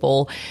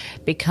people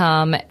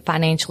become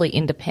financially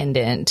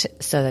independent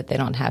so that they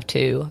don't have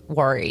to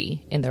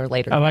worry in their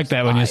later I like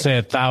that when you say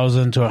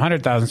 1,000 to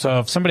 100,000. So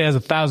if somebody has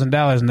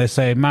 $1,000 and they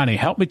say, Monty,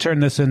 help me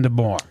turn this into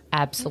more.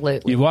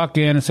 Absolutely. You walk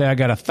in and say, I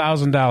got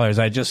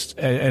 $1,000.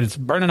 It's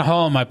burning a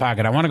hole in my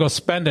pocket. I want to go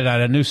spend it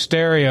on a new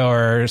stereo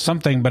or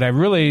something, but I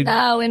really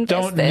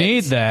don't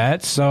need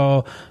that.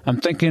 So I'm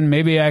thinking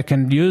maybe I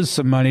can use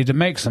some money to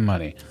make some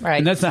money. Right.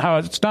 And that's not how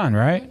it's done,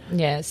 right?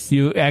 Yes.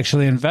 You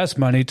actually invest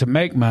money to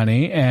make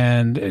money,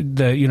 and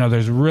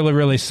there's really,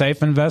 really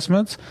safe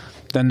investments.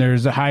 Then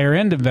there's the higher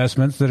end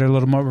investments that are a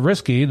little more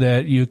risky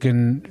that you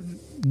can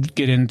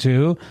get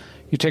into.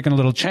 You're taking a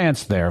little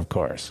chance there, of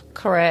course.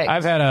 Correct.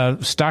 I've had a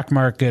stock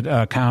market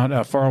account, a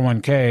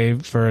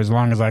 401k, for as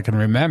long as I can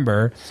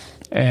remember,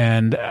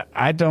 and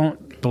I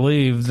don't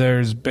believe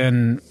there's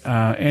been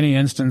any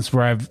instance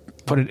where I've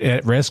put it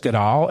at risk at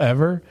all,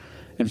 ever.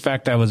 In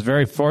fact, I was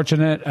very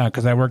fortunate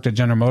because I worked at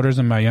General Motors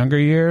in my younger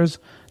years.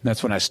 And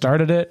that's when I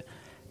started it.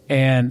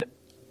 And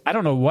I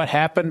don't know what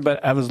happened,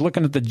 but I was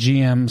looking at the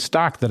GM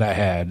stock that I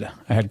had.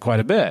 I had quite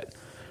a bit.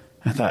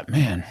 I thought,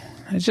 man,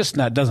 it's just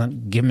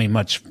doesn't give me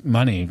much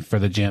money for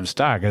the GM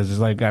stock. It's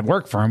like I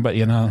work for them, but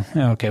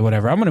okay,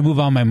 whatever. I'm going to move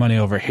all my money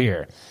over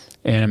here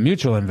in a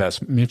mutual fund.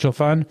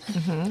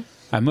 Mm-hmm.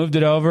 I moved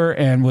it over,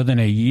 and within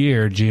a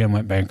year, GM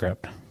went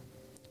bankrupt.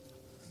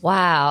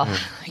 Wow,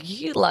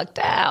 you lucked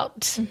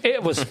out.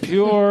 It was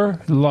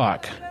pure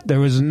luck. There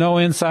was no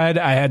inside.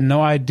 I had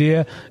no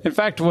idea. In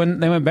fact,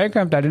 when they went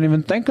bankrupt, I didn't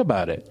even think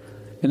about it.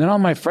 And then all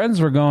my friends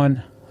were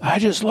going, I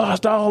just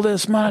lost all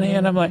this money.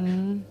 And I'm like,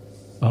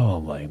 oh,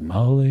 my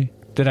moly.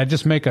 Did I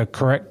just make a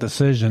correct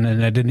decision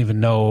and I didn't even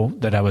know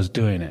that I was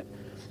doing it?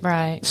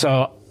 Right.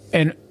 So,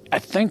 and I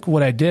think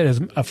what I did is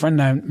a friend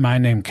of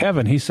mine named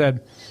Kevin, he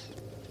said,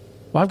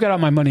 well, I've got all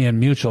my money in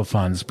mutual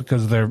funds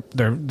because they're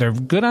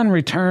good on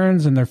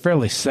returns and they're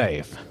fairly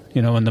safe.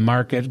 When the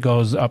market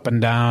goes up and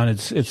down,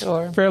 it's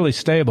sure. fairly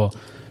stable.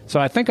 So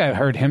I think I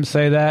heard him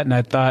say that, and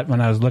I thought when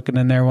I was looking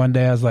in there one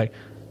day, I was like,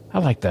 I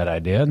like that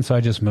idea, and so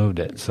I just moved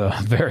it. So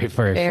very,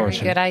 very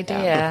fortunate. Very good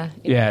idea.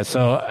 Yeah,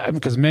 so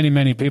because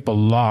many people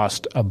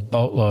lost a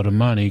boatload of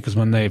money because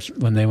when they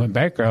went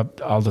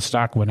bankrupt, all the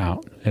stock went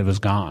out. It was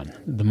gone.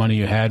 The money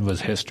you had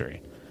was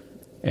history,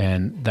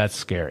 and that's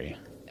scary.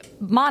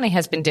 Monty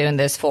has been doing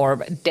this for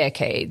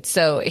decades,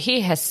 so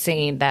he has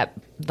seen that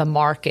the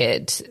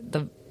market,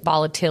 the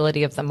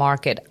volatility of the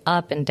market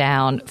up and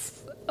down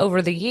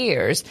over the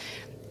years.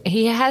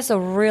 He has a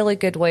really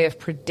good way of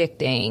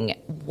predicting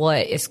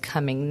what is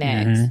coming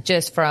next,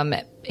 just from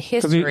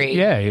history.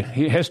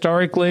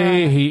 Historically,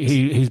 right.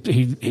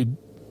 he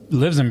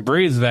lives and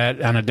breathes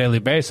that on a daily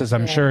basis.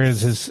 I'm sure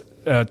his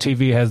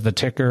TV has the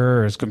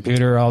ticker, or his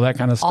computer, all that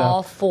kind of stuff.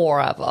 All four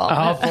of them.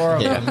 All four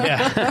of them.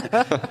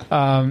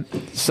 Yeah.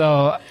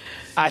 So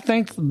I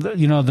think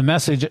the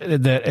message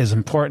that is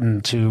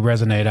important to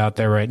resonate out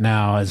there right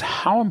now is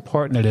how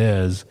important it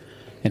is,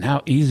 and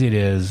how easy it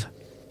is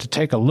to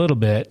take a little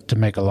bit to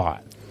make a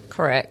lot.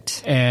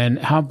 Correct. And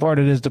how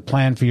important it is to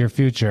plan for your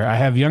future. I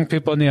have young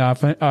people in the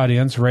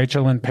audience,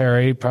 Rachel and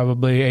Perry,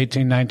 probably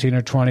 18, 19,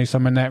 or 20,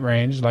 some in that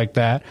range like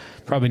that.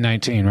 Probably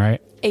 19, right?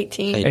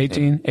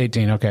 18.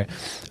 18, okay.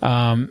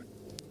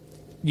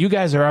 You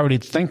guys are already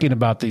thinking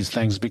about these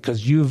things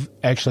because you've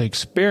actually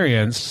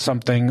experienced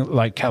something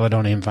like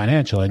Caledonian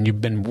Financial, and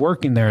you've been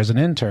working there as an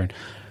intern,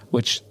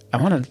 which I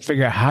want to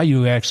figure out how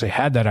you actually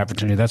had that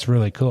opportunity. That's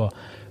really cool.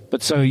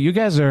 But so you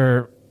guys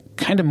are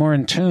kind of more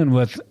in tune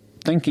with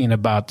thinking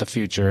about the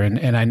future.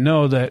 And I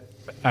know that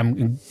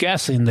I'm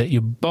guessing that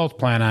you both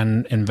plan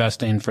on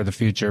investing for the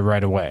future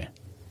right away.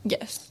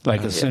 Yes.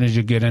 Like as soon as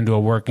you get into a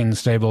working,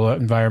 stable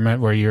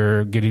environment where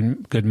you're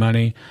getting good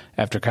money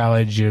after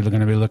college, you're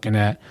going to be looking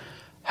at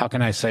how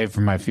can I save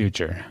for my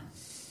future?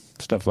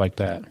 Stuff like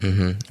that.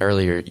 Mm-hmm.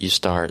 Earlier you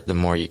start, the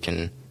more you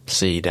can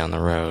see down the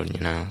road,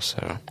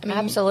 so.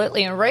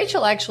 Absolutely. And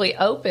Rachel actually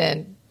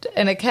opened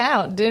an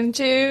account, didn't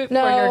you?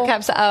 No. For your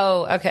caps.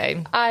 Oh,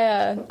 okay.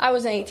 I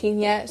wasn't 18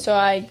 yet, so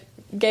I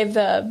gave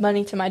the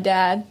money to my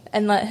dad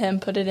and let him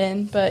put it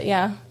in. But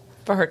yeah,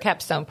 for her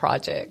capstone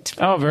project.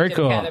 Oh, very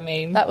cool.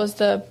 Academy. That was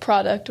the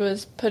product,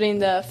 was putting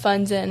the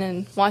funds in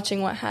and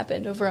watching what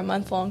happened over a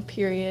month-long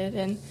period.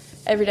 And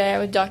every day I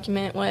would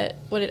document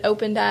what it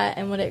opened at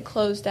and what it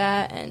closed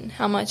at and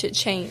how much it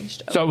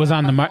changed. So it was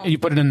on the you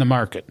put it in the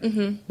market.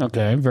 Mm-hmm.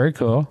 Okay, very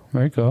cool.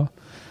 Very cool.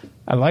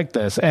 I like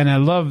this. And I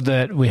love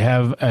that we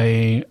have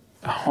a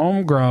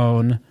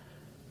homegrown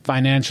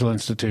financial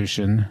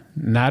institution,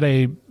 not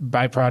a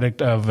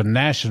byproduct of a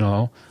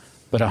national,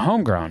 but a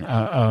homegrown,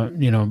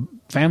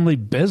 family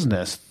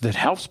business that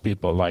helps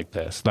people like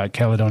this, like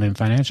Caledonian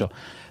Financial.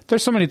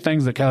 There's so many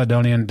things that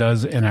Caledonian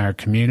does in our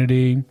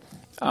community.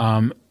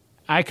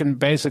 I can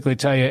basically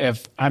tell you,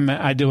 if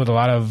I deal with a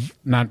lot of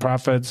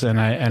nonprofits, and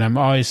I'm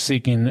always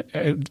seeking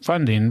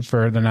funding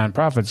for the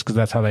nonprofits because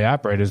that's how they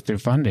operate, is through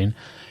funding.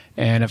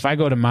 And if I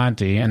go to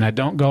Monty, and I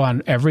don't go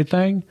on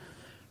everything,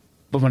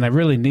 but when I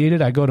really need it,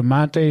 I go to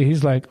Monty.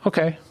 He's like,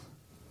 okay,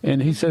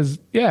 and he says,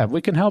 yeah, we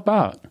can help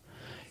out.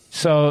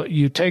 So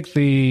you take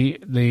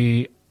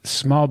the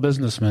small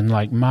businessmen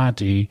like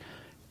Monty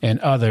and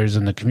others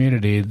in the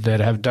community that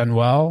have done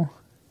well.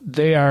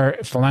 They are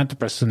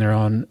philanthropists in their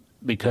own,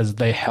 because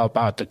they help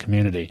out the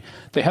community.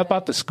 They help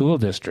out the school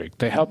district.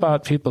 They help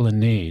out people in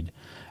need.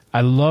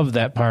 I love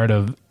that part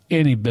of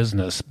any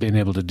business, being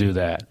able to do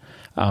that,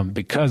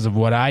 because of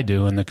what I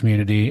do in the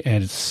community,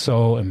 and it's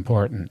so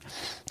important.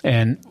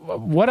 And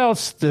what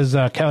else does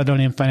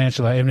Caledonian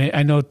Financial? I mean,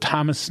 I know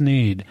Thomas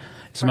Sneed,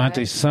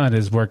 Monty's son,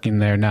 is working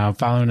there now,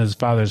 following his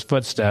father's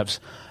footsteps.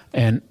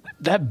 And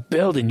that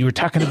building, you were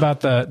talking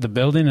about the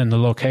building and the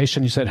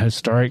location. You said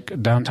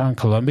historic downtown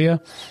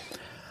Columbia.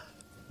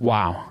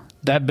 Wow.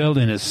 That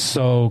building is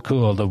so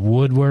cool. The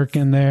woodwork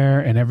in there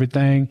and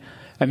everything.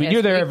 I mean,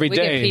 you're there every day.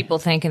 We get people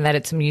thinking that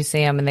it's a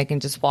museum and they can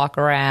just walk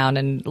around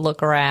and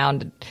look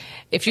around.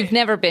 If you've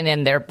never been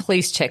in there,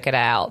 please check it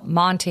out.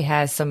 Monty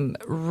has some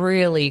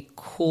really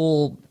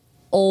cool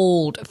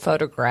old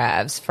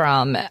photographs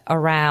from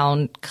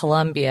around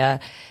Columbia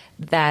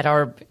that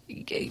are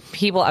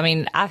people. I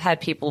mean, I've had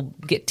people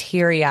get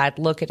teary-eyed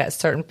looking at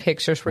certain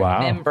pictures,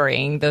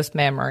 remembering those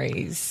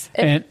memories.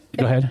 And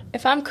go ahead.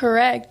 If I'm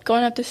correct,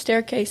 going up the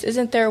staircase,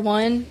 isn't there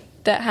one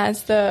that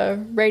has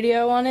the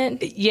radio on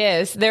it?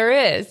 Yes, there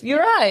is.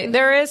 You're right.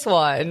 There is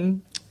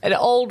one. An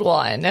old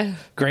one.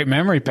 Great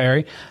memory,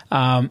 Perry.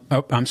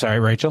 I'm sorry,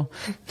 Rachel.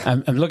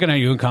 I'm looking at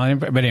you and calling,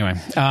 but anyway.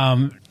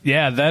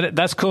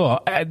 That's cool.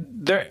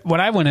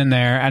 When I went in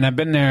there, and I've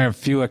been there a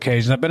few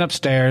occasions, I've been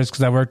upstairs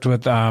because I worked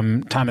with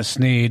Thomas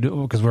Sneed,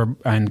 because we're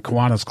in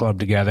Kiwanis Club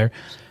together,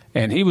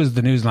 and he was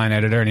the Newsline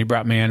editor, and he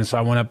brought me in, so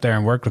I went up there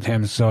and worked with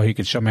him so he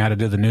could show me how to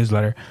do the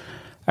newsletter.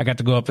 I got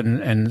to go up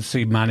and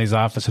see Monty's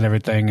office and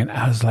everything, and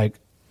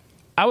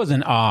I was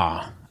in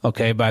awe,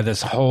 by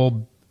this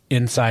whole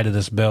inside of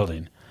this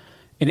building.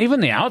 And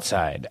even the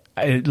outside,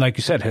 like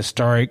you said,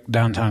 historic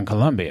downtown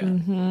Columbia.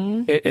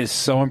 Mm-hmm. It is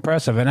so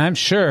impressive. And I'm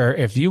sure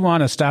if you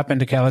want to stop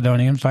into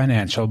Caledonian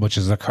Financial, which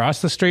is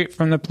across the street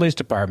from the police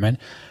department,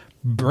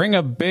 bring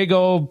a big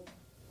old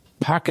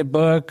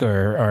pocketbook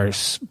or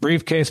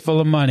briefcase full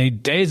of money.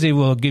 Daisy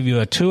will give you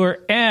a tour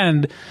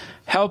and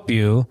help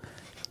you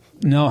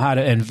know how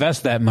to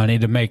invest that money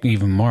to make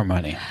even more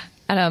money.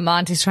 I know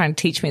Monty's trying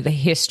to teach me the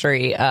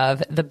history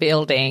of the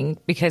building,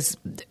 because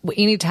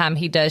anytime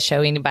he does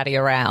show anybody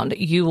around,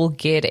 you will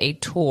get a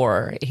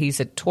tour. He's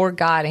a tour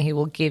guide, and he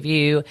will give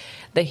you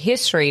the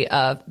history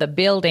of the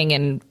building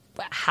and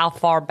how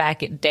far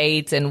back it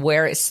dates and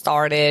where it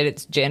started,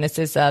 its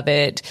genesis of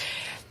it.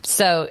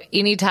 So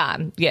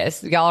anytime,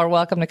 yes, y'all are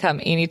welcome to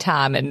come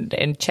anytime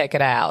and check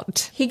it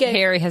out.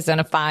 Harry has done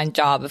a fine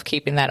job of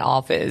keeping that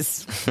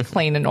office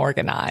clean and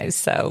organized.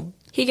 So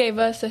he gave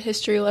us a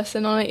history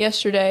lesson on it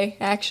yesterday,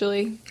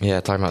 actually. Yeah,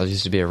 talking about it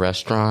used to be a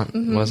restaurant,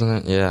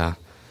 wasn't it? Yeah.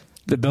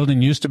 The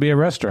building used to be a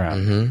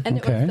restaurant. Mm-hmm. And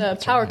it was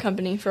the power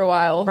company for a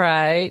while.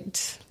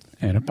 Right.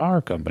 And a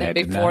power company. And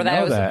before that,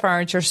 it was a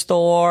furniture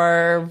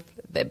store.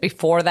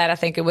 Before that, I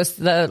think it was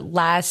the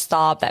last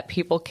stop that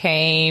people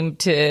came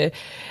to,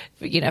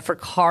 for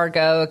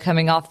cargo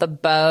coming off the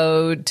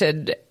boat.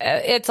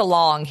 It's a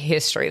long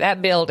history.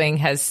 That building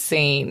has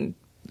seen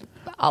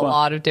a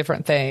lot of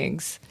different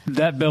things.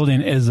 That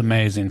building is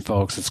amazing,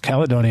 folks. It's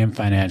Caledonian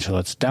Financial.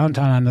 It's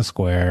downtown on the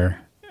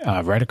square,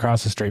 right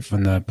across the street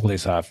from the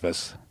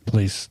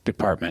police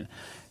department.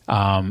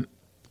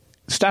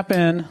 Stop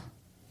in,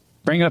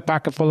 bring a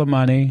pocket full of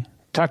money,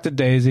 talk to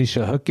Daisy.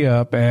 She'll hook you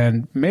up,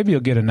 and maybe you'll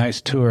get a nice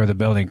tour of the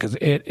building, because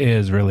it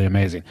is really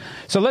amazing.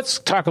 So let's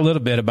talk a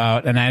little bit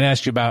about, and I'd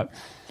asked you about,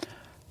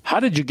 how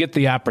did you get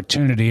the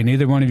opportunity, and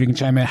either one of you can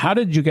chime in, how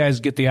did you guys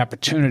get the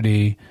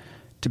opportunity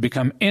to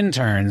become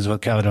interns with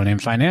Caledonian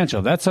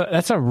Financial? That's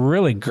a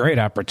really great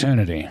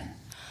opportunity.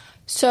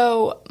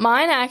 So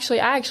I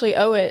actually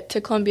owe it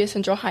to Columbia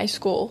Central High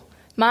School.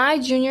 My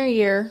junior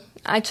year,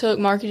 I took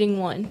Marketing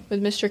 1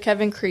 with Mr.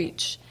 Kevin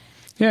Creech.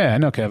 Yeah, I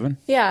know Kevin.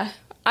 Yeah.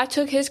 I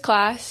took his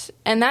class,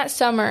 and that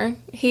summer,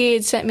 he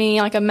had sent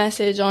me like a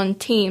message on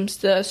Teams,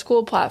 the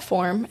school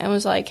platform, and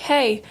was like,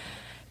 hey,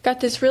 got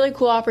this really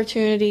cool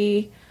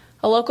opportunity.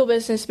 A local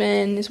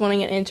businessman is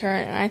wanting an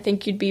intern, and I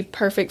think you'd be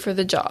perfect for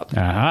the job.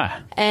 Uh-huh.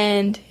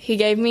 And he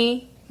gave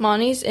me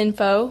Monty's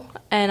info,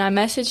 and I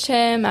messaged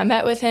him, I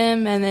met with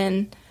him, and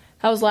then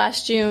that was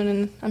last June,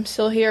 and I'm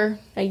still here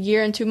a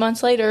year and 2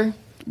 months later.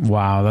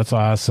 Wow, that's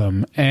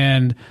awesome.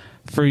 And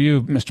for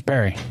you, Mr.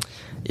 Perry?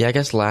 Yeah, I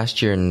guess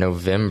last year in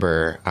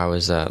November, I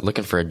was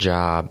looking for a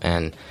job,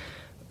 and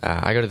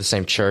I go to the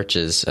same church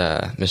as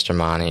Mr.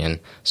 Monty, and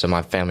so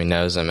my family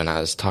knows him, and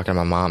I was talking to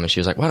my mom, and she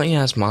was like, why don't you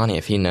ask Monty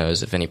if he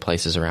knows if any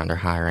places around are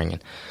hiring?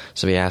 And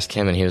so we asked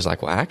him, and he was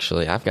like, well,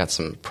 actually, I've got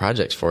some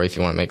projects for you if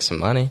you want to make some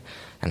money,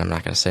 and I'm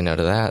not going to say no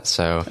to that.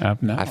 So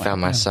I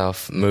found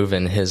myself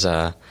moving his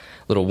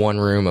little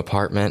one-room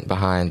apartment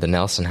behind the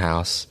Nelson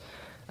House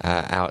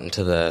out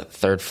into the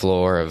third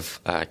floor of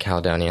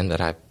Caledonian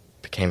that I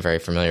became very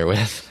familiar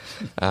with.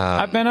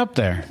 I've been up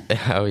there.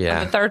 Oh, yeah.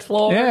 On the third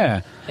floor?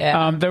 Yeah.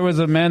 Yeah. There was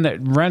a man that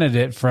rented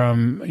it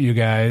from you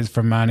guys,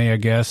 from Monty, I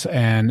guess,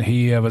 and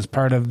he was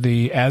part of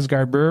the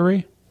Asgard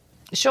Brewery.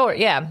 Sure,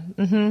 yeah.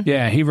 Mm-hmm.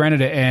 Yeah, he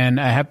rented it, and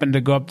I happened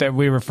to go up there.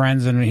 We were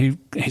friends, and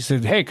he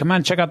said, hey, come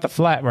on, check out the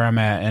flat where I'm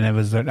at. And it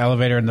was an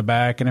elevator in the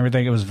back and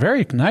everything. It was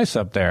very nice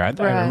up there.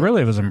 I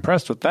really was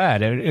impressed with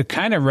that. It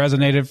kind of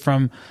resonated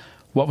from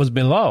what was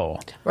below.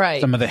 Right.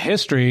 Some of the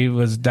history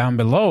was down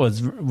below,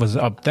 was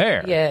up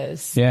there.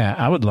 Yes. Yeah,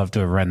 I would love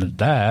to have rented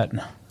that.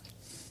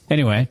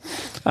 Anyway,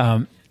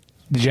 did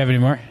you have any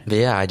more? But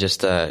yeah, I just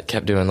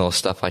kept doing little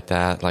stuff like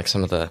that. Like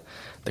some of the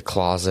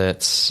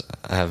closets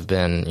have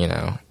been,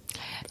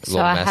 So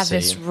I have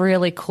this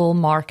really cool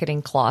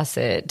marketing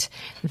closet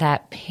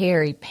that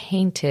Perry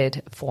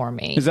painted for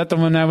me. Is that the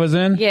one I was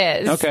in?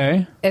 Yes.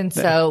 Okay. And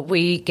so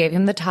we gave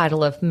him the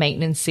title of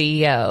Maintenance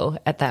CEO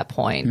at that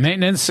point.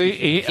 Maintenance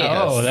CEO.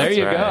 Yes, There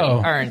you right.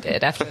 go. He earned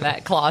it after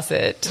that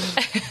closet.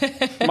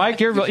 Mike,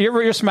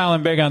 you're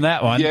smiling big on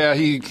that one. Yeah,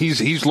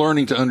 he's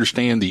learning to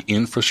understand the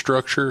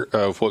infrastructure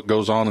of what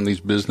goes on in these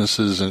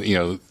businesses, and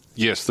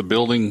yes, the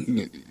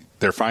building,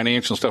 their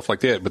financial stuff like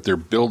that, but their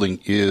building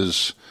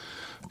is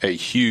a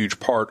huge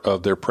part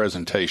of their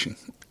presentation,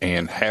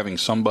 and having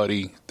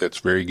somebody that's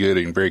very good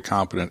and very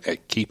competent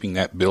at keeping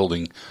that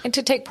building and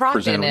to take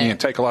pride in it. And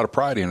take a lot of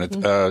pride in it.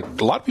 Mm-hmm.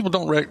 A lot of people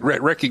don't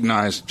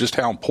recognize just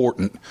how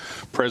important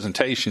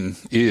presentation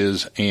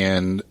is,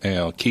 and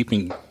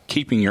keeping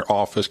your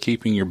office,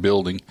 keeping your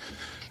building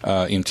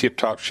in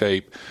tip-top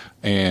shape,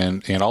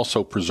 and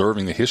also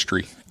preserving the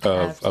history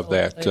of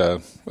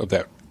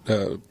that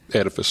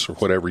edifice, or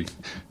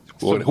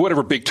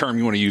whatever big term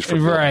you want to use for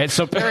right.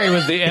 So Perry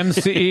was the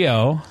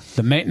MCEO,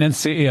 the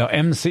maintenance CEO,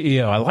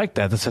 MCEO. I like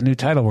that. That's a new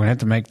title. We're going to have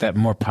to make that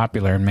more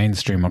popular and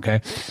mainstream,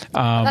 okay?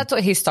 That's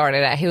what he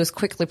started at. He was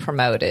quickly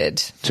promoted.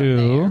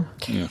 To?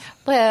 Yeah.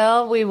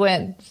 Well, we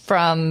went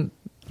from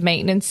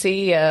maintenance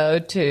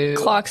CEO to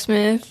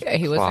Clocksmith.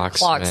 He was a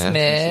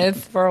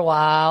clocksmith for a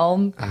while.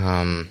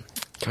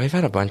 We've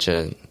had a bunch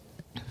of...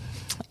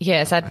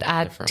 Yes,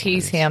 I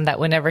tease him that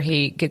whenever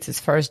he gets his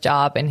first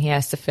job and he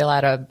has to fill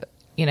out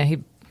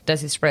he does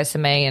his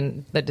resume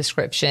and the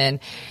description,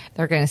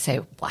 they're going to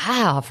say,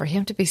 wow, for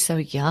him to be so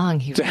young,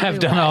 he to have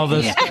done all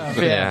this stuff.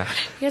 Yeah.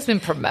 He has been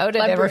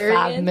promoted every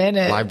 5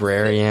 minutes.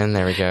 Librarian,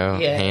 there we go.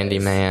 Yes.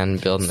 Handyman,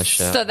 building the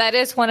show. So that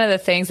is one of the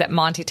things that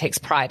Monty takes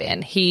pride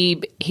in.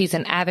 He's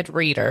an avid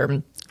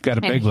reader. Got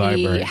a big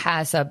library. He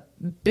has a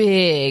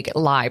big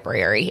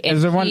library. And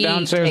is there one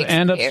downstairs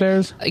and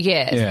upstairs?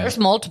 Yes. Yeah. There's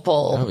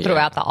multiple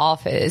throughout the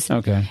office.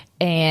 Okay.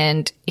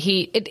 And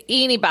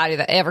anybody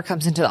that ever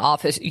comes into the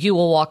office, you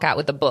will walk out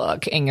with a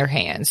book in your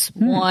hands.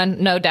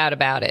 No doubt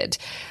about it.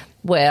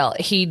 Well,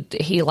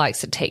 he likes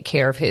to take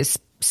care of his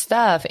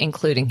stuff,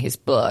 including his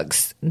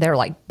books. They're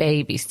like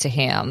babies to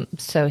him.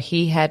 So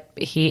he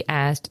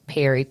asked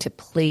Perry to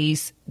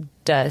please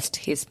dust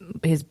his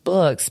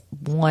books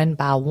one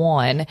by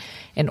one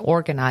and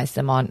organize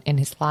them in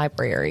his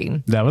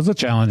library. That was a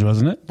challenge,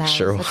 wasn't it? That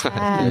sure was.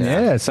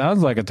 Yeah, it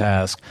sounds like a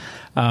task.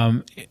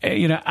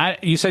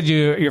 You said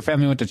your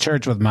family went to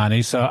church with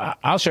Monty, so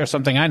I'll share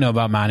something I know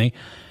about Monty.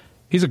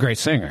 He's a great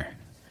singer.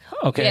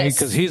 Okay,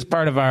 because he's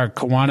part of our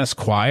Kiwanis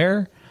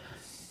choir.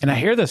 And I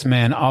hear this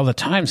man all the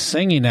time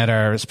singing at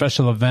our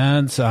special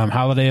events,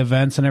 holiday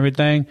events and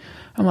everything.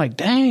 I'm like,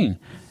 dang,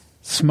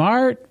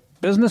 smart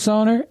business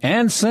owner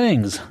and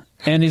sings.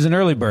 And he's an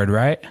early bird,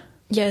 right?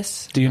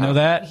 Yes. Do you know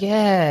that?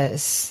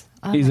 Yes.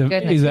 Oh, he's an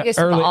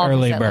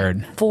early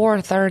bird. Like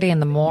 4:30 in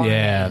the morning.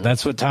 Yeah,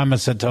 that's what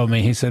Thomas had told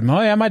me. He said,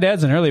 oh, yeah, my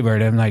dad's an early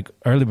bird. I'm like,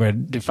 early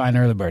bird, define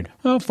early bird.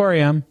 Oh, 4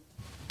 a.m.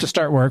 to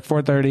start work,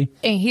 4:30.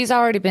 And he's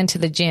already been to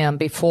the gym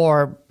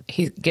before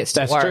he gets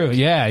to work. That's true.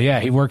 Yeah.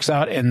 He works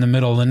out in the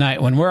middle of the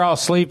night. When we're all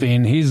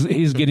sleeping,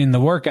 he's getting the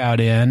workout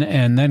in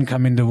and then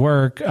coming to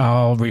work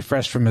all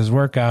refreshed from his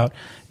workout.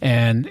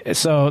 And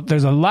so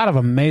there's a lot of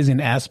amazing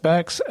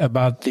aspects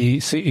about the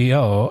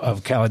CEO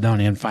of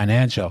Caledonian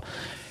Financial.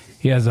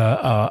 He has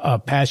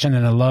a passion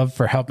and a love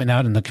for helping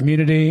out in the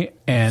community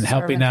and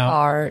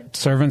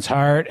servant's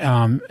heart,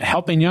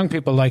 helping young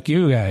people like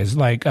you guys,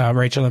 like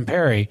Rachel and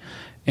Perry,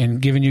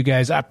 and giving you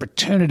guys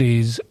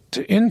opportunities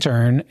to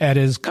intern at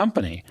his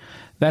company.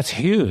 That's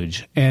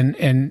huge.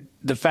 And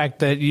the fact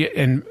that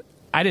and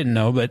I didn't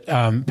know, but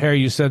Perry,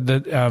 you said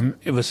that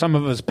it was some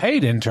of us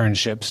paid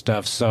internship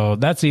stuff. So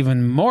that's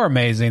even more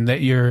amazing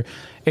that you're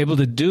able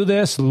to do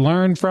this,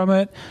 learn from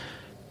it,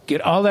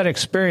 get all that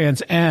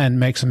experience, and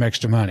make some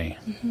extra money.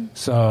 Mm-hmm.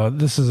 So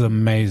this is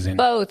amazing.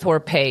 Both were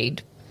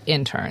paid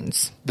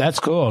interns. That's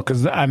cool,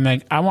 because I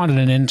wanted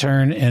an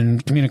intern in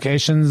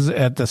communications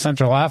at the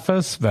central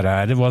office, but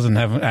I didn't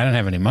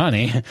have any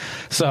money,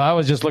 so I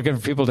was just looking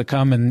for people to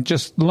come and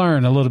just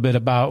learn a little bit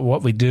about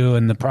what we do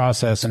and the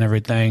process and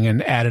everything,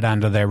 and add it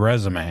onto their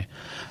resume.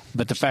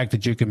 But the fact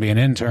that you can be an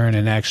intern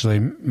and actually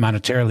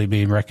monetarily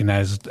being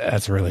recognized,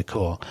 that's really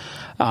cool.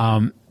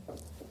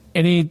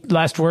 Any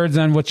last words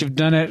on what you've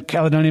done at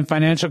Caledonian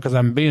Financial? Because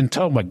I'm being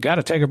told we got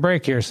to take a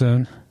break here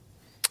soon.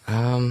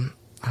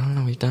 I don't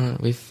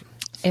know.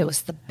 It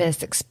was the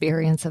best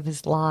experience of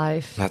his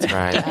life. That's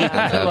right.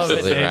 That's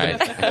absolutely right.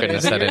 I couldn't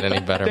have said it any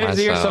better Daisy,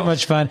 myself. You're so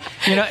much fun.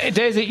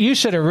 Daisy, you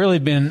should have really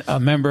been a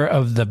member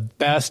of the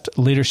best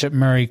Leadership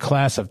Murray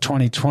class of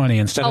 2020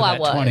 instead of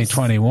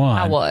 2021.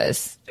 I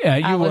was. Yeah,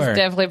 you were. I was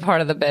definitely part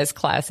of the best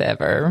class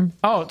ever.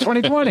 Oh,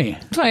 2020?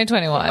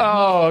 2021.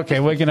 Oh, okay.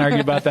 We can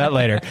argue about that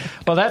later.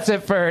 Well, that's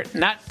it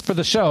not for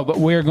the show, but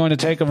we're going to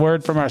take a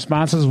word from our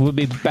sponsors. We'll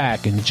be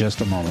back in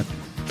just a moment.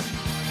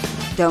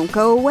 Don't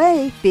go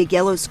away. Big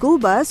Yellow School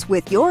Bus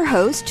with your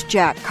host,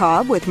 Jack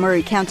Cobb with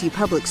Murray County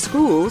Public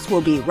Schools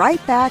will be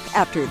right back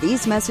after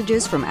these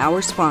messages from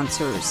our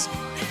sponsors.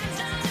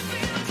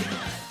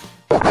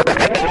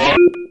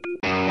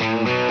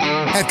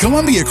 At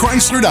Columbia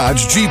Chrysler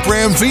Dodge Jeep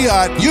Ram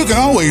Fiat, you can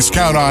always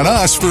count on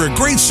us for a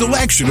great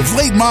selection of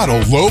late model,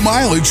 low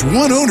mileage,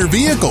 one owner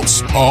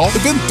vehicles. All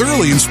have been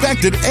thoroughly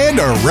inspected and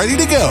are ready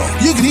to go.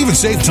 You can even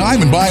save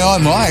time and buy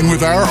online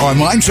with our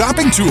online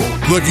shopping tool.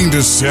 Looking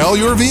to sell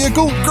your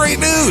vehicle? Great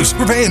news!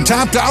 We're paying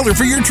top dollar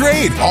for your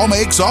trade. All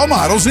makes, all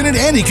models, and in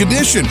any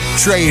condition.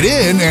 Trade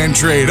in and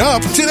trade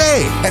up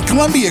today. At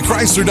Columbia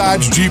Chrysler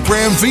Dodge Jeep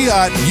Ram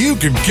Fiat, you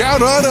can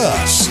count on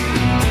us.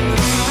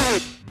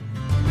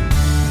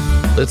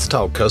 Let's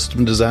talk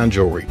custom design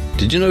jewelry.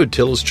 Did you know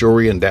Tillis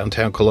Jewelry in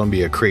downtown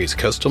Columbia creates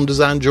custom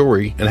design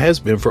jewelry and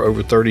has been for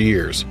over 30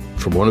 years?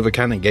 From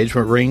one-of-a-kind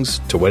engagement rings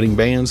to wedding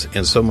bands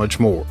and so much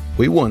more.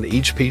 We want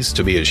each piece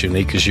to be as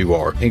unique as you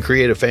are and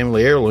create a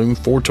family heirloom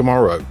for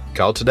tomorrow.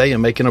 Call today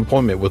and make an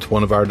appointment with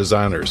one of our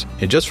designers.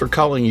 And just for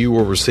calling, you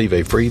will receive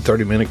a free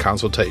 30-minute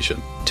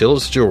consultation.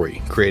 Tillis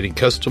Jewelry, creating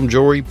custom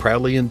jewelry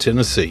proudly in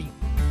Tennessee.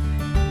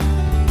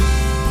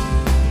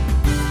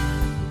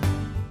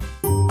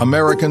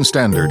 American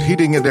Standard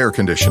Heating and Air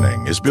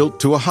Conditioning is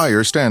built to a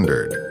higher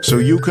standard, so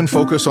you can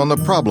focus on the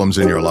problems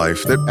in your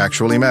life that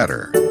actually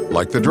matter,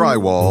 like the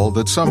drywall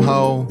that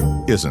somehow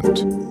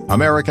isn't.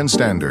 American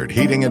Standard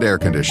Heating and Air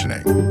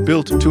Conditioning,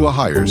 built to a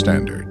higher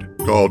standard.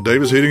 Call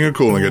Davis Heating and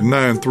Cooling at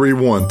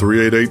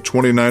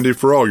 931-388-2090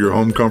 for all your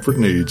home comfort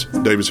needs.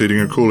 Davis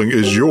Heating and Cooling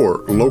is your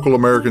local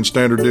American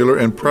Standard dealer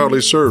and proudly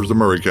serves the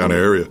Maury County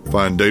area.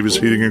 Find Davis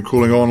Heating and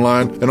Cooling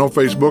online and on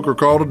Facebook or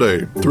call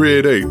today,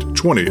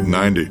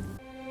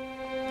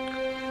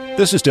 388-2090.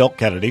 This is Delk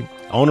Kennedy,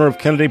 owner of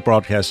Kennedy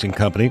Broadcasting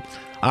Company,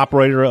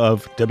 operator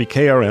of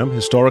WKRM,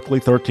 historically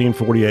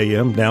 1340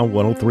 AM, now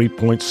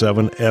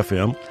 103.7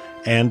 FM,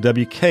 and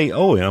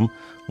WKOM,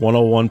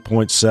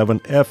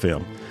 101.7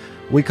 FM.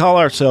 We call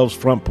ourselves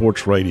Front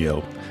Porch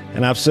Radio,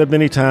 and I've said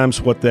many times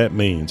what that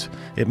means.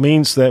 It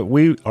means that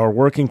we are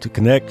working to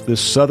connect this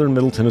southern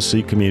Middle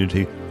Tennessee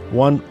community,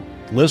 one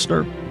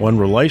listener, one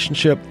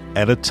relationship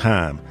at a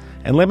time.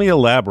 And let me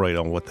elaborate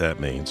on what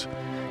that means.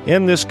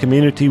 In this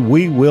community,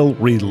 we will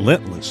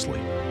relentlessly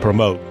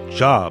promote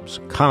jobs,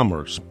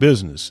 commerce,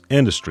 business,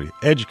 industry,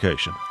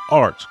 education,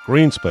 arts,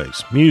 green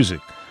space, music,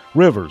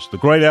 rivers, the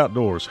great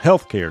outdoors,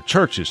 healthcare,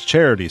 churches,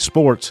 charities,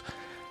 sports,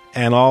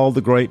 and all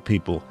the great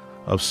people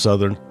of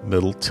southern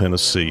Middle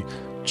Tennessee.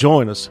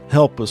 Join us,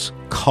 help us,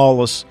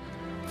 call us.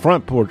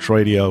 Front Porch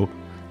Radio,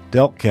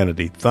 Delk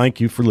Kennedy,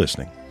 thank you for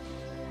listening.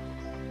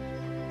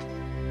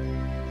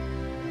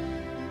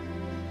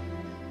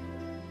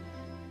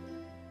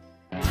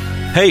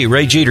 Hey,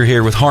 Ray Jeter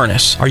here with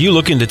Harness. Are you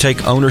looking to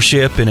take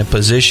ownership in a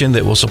position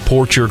that will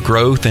support your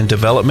growth and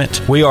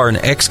development? We are an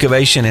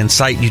excavation and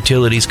site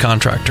utilities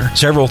contractor.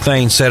 Several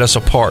things set us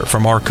apart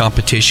from our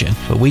competition,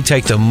 but we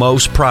take the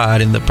most pride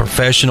in the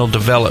professional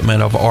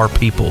development of our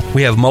people.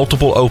 We have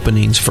multiple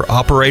openings for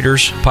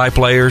operators, pipe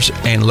layers,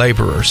 and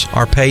laborers.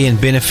 Our pay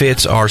and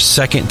benefits are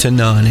second to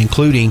none,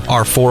 including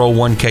our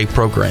 401k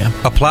program.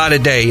 Apply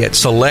today at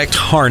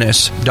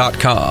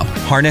selectharness.com.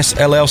 Harness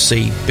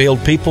LLC.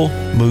 Build people,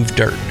 move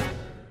dirt.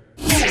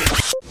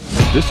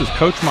 This is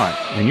Coach Mike,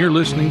 and you're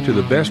listening to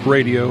the best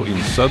radio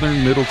in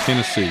southern Middle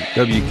Tennessee,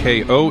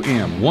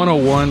 WKOM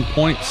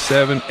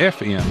 101.7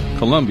 FM,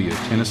 Columbia,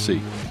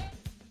 Tennessee.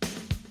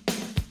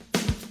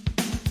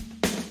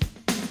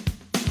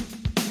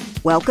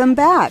 Welcome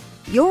back.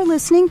 You're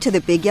listening to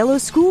the Big Yellow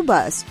School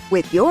Bus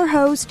with your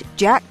host,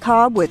 Jack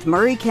Cobb with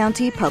Maury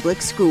County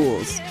Public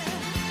Schools.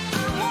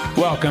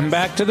 Welcome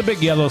back to the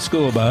Big Yellow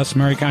School Bus,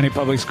 Maury County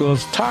Public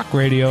Schools talk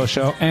radio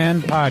show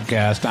and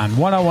podcast on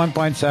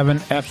 101.7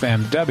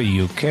 FM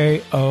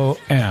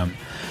WKOM.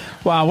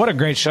 Wow, what a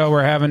great show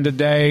we're having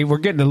today. We're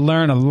getting to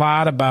learn a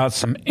lot about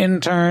some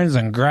interns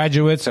and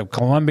graduates of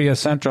Columbia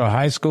Central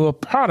High School,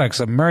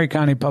 products of Maury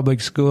County Public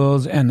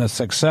Schools, and the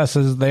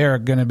successes they are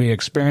going to be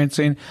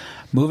experiencing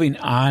moving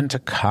on to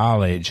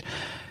college.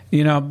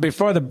 You know,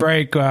 before the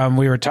break,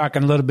 we were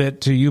talking a little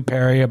bit to you,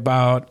 Perry,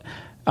 about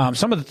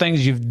some of the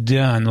things you've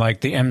done, like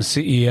the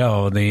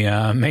MCEO,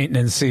 the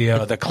maintenance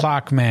CEO, the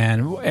clock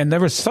man. And there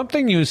was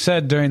something you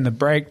said during the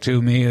break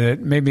to me that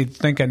made me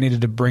think I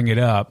needed to bring it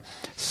up.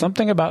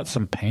 Something about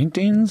some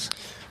paintings?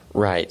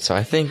 Right. So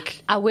I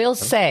think I will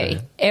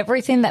say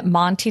everything that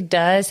Monty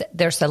does,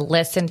 there's a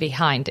lesson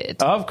behind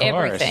it. Of course.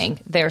 Everything.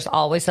 There's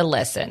always a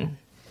lesson.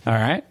 All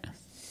right.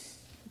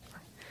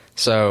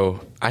 So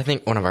I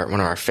think one of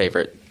our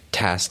favorite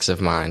tasks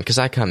of mine, because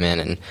I come in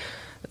and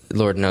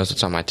Lord knows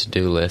what's on my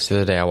to-do list. The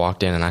other day I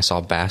walked in and I saw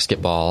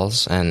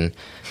basketballs, and,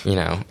 you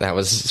know, that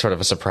was sort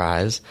of a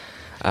surprise.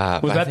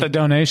 Was that the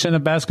donation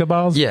of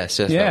basketballs? Yes.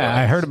 Yeah,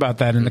 I heard about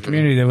that in the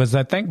community. There was,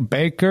 I think,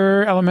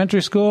 Baker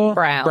Elementary School.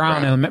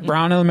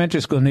 Brown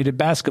Elementary School needed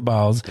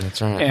basketballs.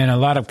 That's right. And a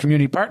lot of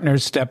community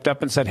partners stepped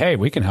up and said, hey,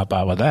 we can help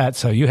out with that.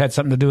 So you had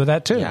something to do with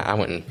that, too. Yeah, I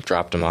went and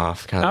dropped them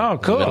off. Kind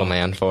of cool.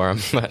 Middleman for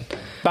them. But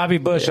Bobby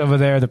Bush over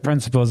there, the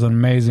principal, is an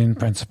amazing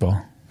principal.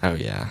 Oh,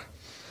 yeah.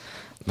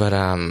 But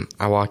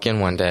I walk in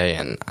one day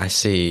and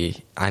he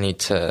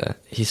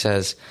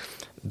says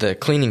the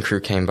cleaning crew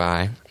came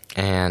by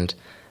and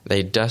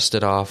they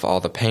dusted off all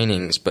the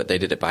paintings, but they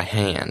did it by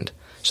hand.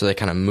 So they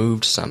kind of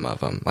moved some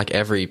of them, like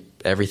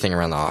everything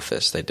around the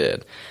office they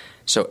did.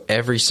 So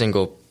every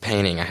single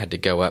painting I had to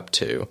go up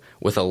to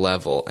with a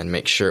level and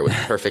make sure it was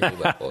perfectly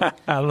leveled.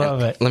 I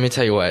love it. Let me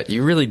tell you what,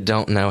 you really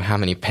don't know how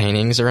many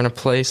paintings are in a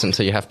place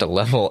until you have to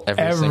level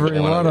every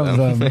single one of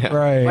them. Yeah.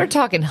 Right. We're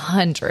talking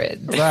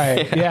hundreds.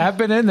 Right. Yeah, I've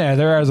been in there.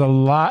 There is a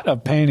lot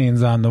of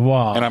paintings on the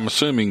wall. And I'm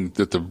assuming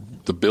that the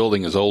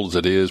building, as old as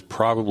it is,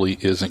 probably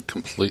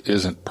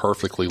isn't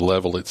perfectly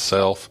level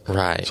itself.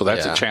 Right. So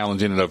that's a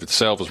challenge in and of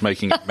itself, is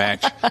making it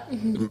match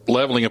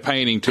leveling a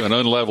painting to an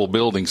unlevel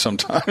building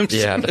sometimes.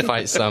 Yeah, to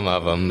fight some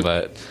of them,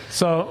 but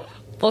well,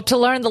 to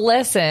learn the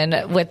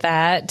lesson with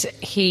that,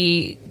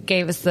 he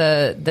gave us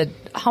the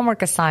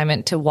homework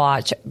assignment to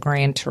watch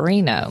Gran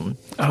Torino.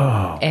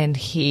 Oh. And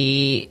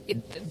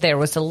there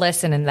was a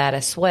lesson in that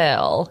as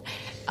well.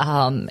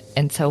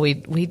 And so we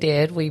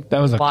did. That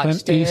was a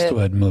Clint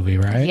Eastwood movie,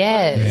 right?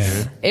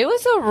 Yes. Yeah. It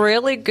was a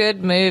really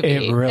good movie.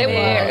 It really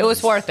was. It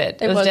was worth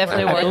it. It was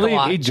definitely worth it. I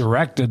believe he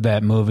directed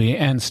that movie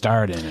and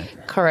starred in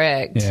it.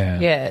 Correct. Yeah.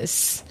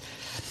 Yes.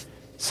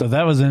 So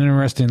that was an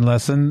interesting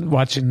lesson,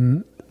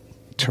 watching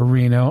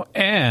Torino?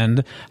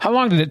 And how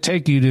long did it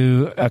take you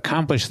to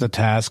accomplish the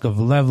task of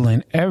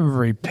leveling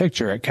every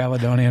picture at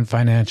Caledonian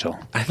Financial?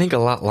 I think a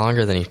lot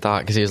longer than he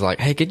thought, because he was like,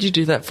 hey, could you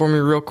do that for me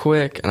real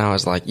quick? And I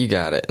was like, you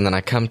got it. And then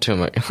I come to him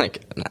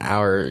like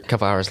a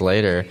couple hours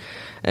later,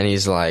 and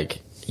he's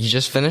like, you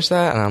just finished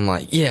that? And I'm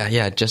like,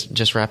 yeah,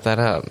 just wrap that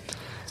up.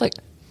 It's like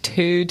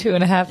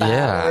 2.5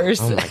 hours.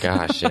 Oh my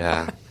gosh,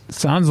 yeah.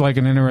 Sounds like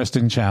an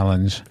interesting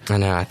challenge. I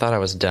know. I thought I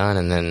was done,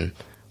 and then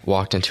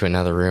walked into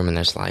another room, and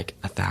there's like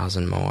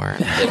 1,000 more.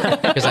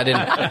 Because I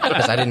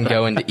didn't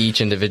go into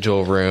each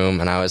individual room,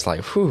 and I was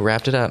like, whew,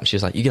 wrapped it up. And she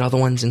was like, you get all the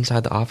ones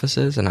inside the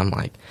offices? And I'm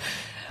like,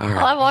 all right.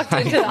 Well, I walked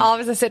into the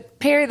office. I said,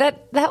 Perry,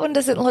 that one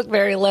doesn't look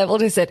very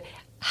leveled. He said,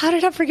 how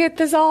did I forget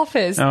this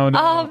office? Oh, no.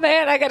 Oh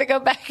man, I got to go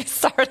back and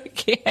start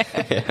again.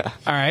 Yeah.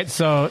 All right.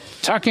 So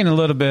talking a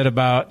little bit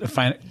about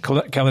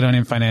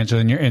Caledonian Financial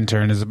and your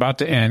intern is about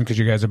to end because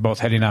you guys are both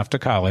heading off to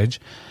college.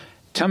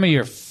 Tell me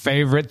your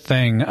favorite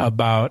thing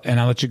about, and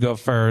I'll let you go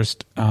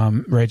first,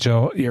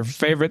 Rachel, your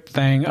favorite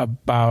thing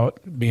about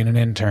being an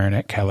intern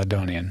at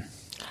Caledonian.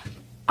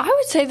 I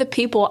would say the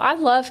people. I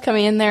love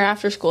coming in there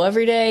after school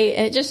every day.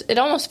 And it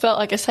almost felt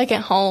like a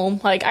second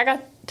home. Like I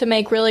got to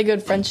make really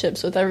good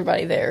friendships with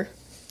everybody there.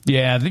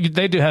 Yeah,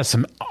 they do have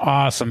some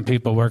awesome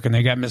people working.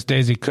 They got Miss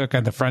Daisy Cook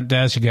at the front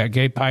desk. You got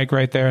Gay Pike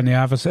right there in the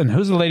office. And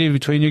who's the lady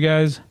between you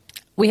guys?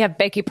 We have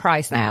Becky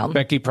Price now.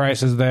 Becky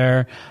Price is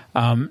there.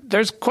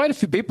 There's quite a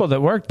few people that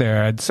work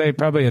there. I'd say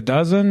probably a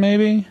dozen,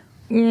 maybe.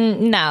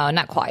 No,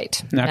 not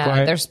quite. Not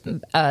quite? There's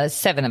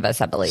 7 of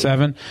us, I believe.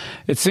 7?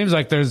 It seems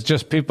like there's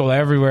just people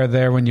everywhere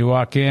there when you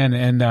walk in.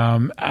 And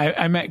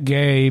I met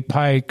Gay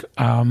Pike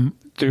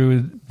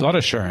through Blood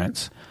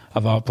Assurance,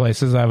 of all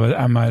places.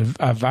 I'm an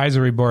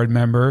advisory board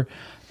member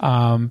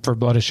for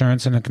Blood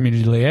Assurance and a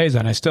community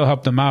liaison. I still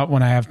help them out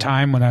when I have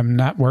time, when I'm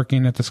not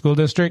working at the school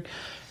district.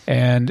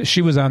 And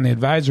she was on the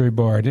advisory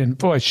board, and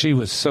boy, she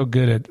was so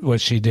good at what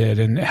she did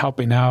and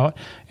helping out.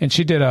 And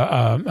she did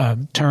a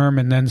term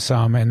and then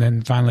some, and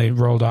then finally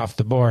rolled off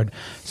the board.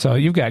 So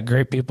you've got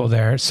great people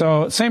there.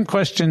 So same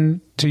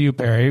question to you,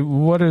 Perry.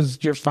 What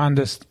is your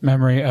fondest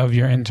memory of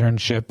your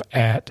internship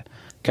at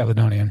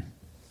Caledonian?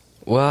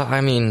 Well,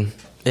 I mean,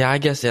 yeah, I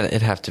guess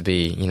it'd have to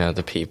be,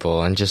 the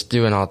people and just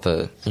doing all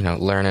the,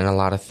 learning a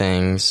lot of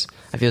things.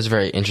 I feel it's a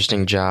very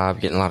interesting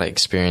job, getting a lot of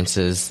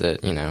experiences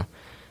that,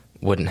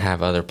 wouldn't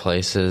have other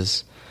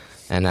places.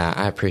 And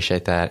I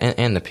appreciate that.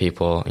 And the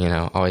people,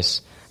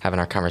 always having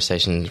our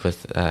conversations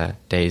with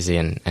Daisy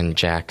and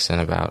Jackson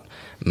about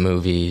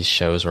movies,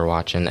 shows we're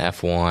watching,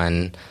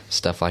 F1,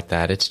 stuff like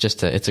that. It's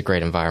just it's a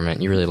great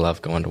environment. You really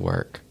love going to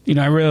work.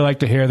 I really like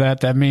to hear that.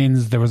 That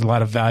means there was a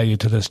lot of value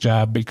to this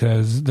job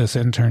because this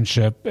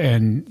internship,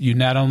 and you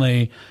not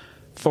only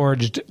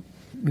forged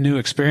new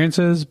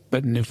experiences,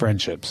 but new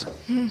friendships.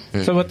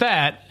 Mm-hmm. So with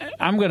that,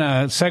 I'm going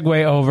to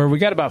segue over. We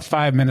got about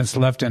 5 minutes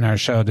left in our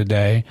show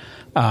today.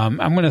 I'm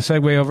going to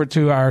segue over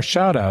to our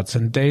shout-outs.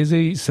 And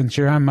Daisy, since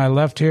you're on my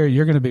left here,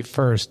 you're going to be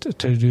first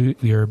to do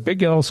your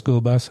Big Yellow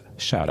School Bus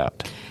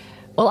shout-out.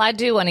 Well, I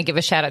do want to give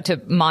a shout-out to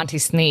Monty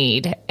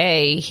Sneed.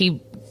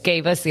 He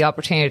gave us the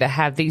opportunity to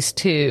have these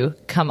two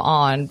come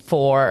on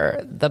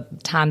for the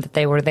time that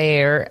they were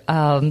there.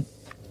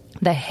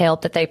 The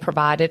help that they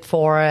provided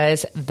for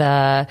us,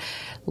 the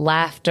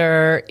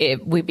laughter,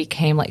 we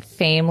became like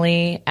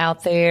family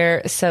out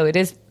there. So it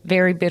is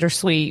very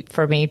bittersweet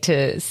for me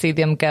to see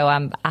them go.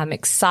 I'm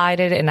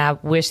excited, and I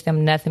wish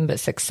them nothing but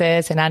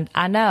success. And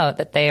I know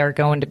that they are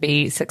going to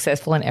be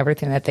successful in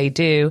everything that they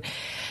do.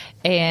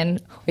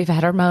 And we've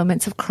had our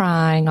moments of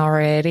crying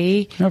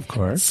already. Of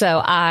course.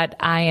 So I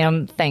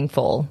am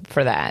thankful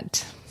for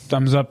that.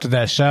 Thumbs up to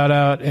that shout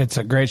out. It's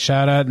a great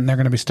shout out, and they're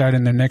going to be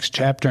starting their next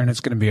chapter, and it's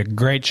going to be a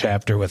great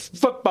chapter with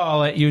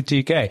football at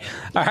UTK.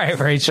 All right,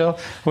 Rachel,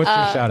 what's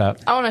your shout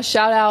out? I want to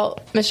shout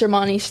out Mr.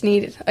 Monty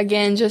Sneed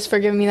again, just for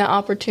giving me that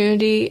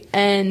opportunity,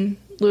 and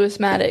Lewis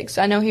Maddox.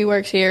 I know he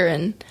works here,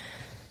 and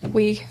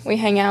we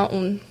hang out,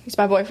 and he's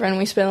my boyfriend.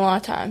 We spend a lot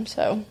of time,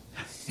 so.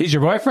 He's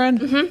your boyfriend?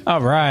 Mm-hmm.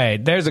 All right.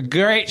 There's a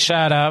great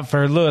shout out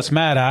for Lewis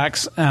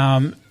Maddox.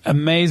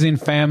 Amazing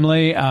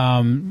family,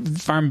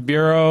 Farm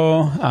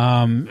Bureau,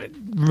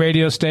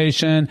 radio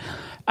station.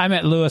 I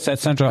met Lewis at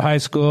Central High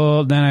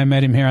School. Then I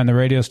met him here on the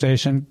radio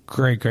station.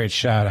 Great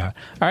shout out.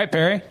 All right,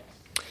 Perry.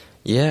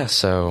 Yeah,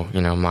 so,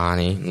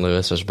 Monty and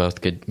Lewis was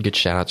both good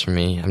shout outs for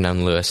me. I've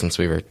known Lewis since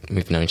we've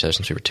known each other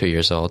since we were 2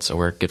 years old, so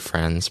we're good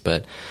friends.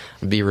 But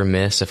I'd be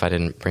remiss if I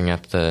didn't bring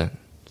up the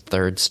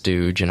third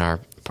stooge in our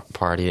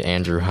party,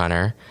 Andrew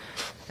Hunter,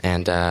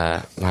 and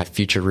my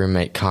future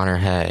roommate, Connor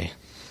Hay,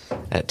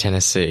 at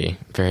Tennessee.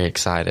 Very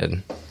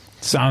excited.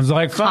 Sounds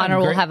like fun. Connor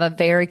will have a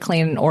very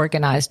clean and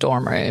organized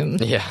dorm room.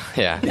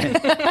 Yeah.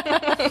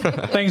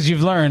 Things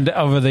you've learned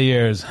over the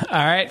years. All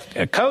right,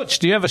 Coach,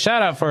 do you have a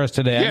shout out for us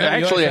today? Yeah,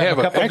 I actually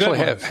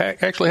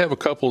have a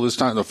couple this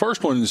time. The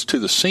first one is to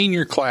the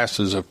senior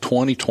classes of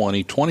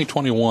 2020,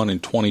 2021,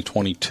 and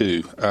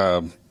 2022.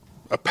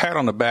 A pat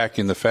on the back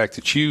in the fact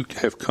that you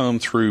have come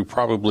through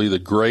probably the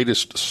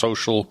greatest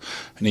social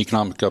and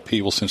economic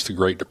upheaval since the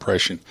Great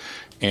Depression.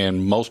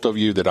 and most of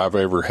you that I've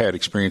ever had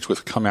experience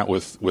with come out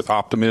with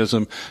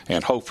optimism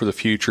and hope for the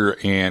future,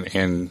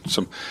 and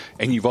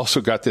you've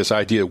also got this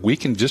idea we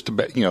can just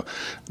about,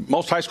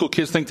 most high school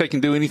kids think they can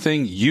do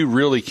anything. You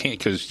really can't,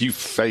 because you've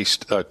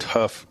faced a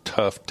tough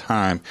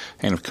time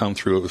and have come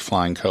through it with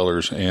flying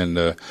colors.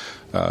 And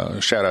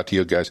shout out to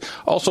you guys.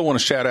 Also want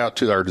to shout out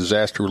to our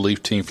disaster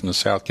relief team from the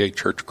Southgate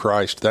Church of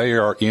Christ. They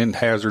are in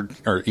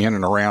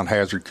and around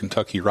Hazard,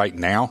 Kentucky right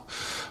now,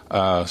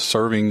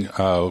 serving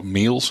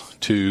meals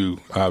to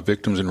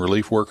victims and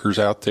relief workers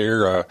out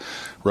there.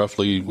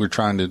 Roughly,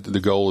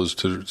 the goal is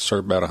to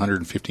serve about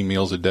 150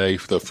 meals a day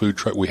for the food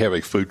truck. We have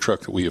a food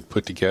truck that we have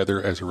put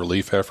together as a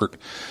relief effort,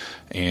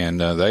 and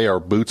they are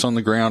boots on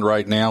the ground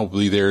right now.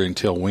 We'll be there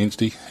until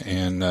Wednesday,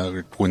 and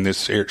when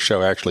this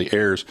show actually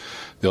airs,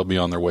 they'll be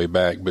on their way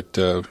back. But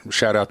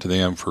shout out to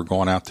them for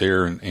going out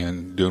there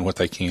and doing what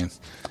they can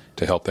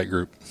to help that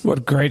group.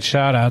 What great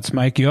shout-outs,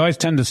 Mike. You always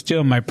tend to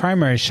steal my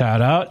primary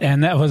shout-out,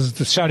 and that was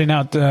shouting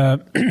out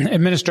the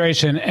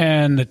administration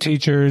and the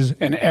teachers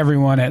and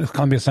everyone at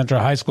Columbia Central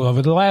High School.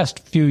 Over the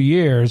last few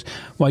years,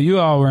 while you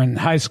all were in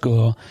high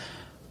school,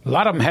 a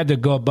lot of them had to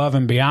go above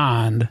and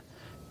beyond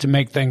to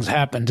make things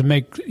happen, to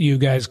make you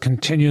guys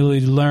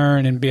continually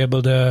learn and be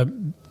able to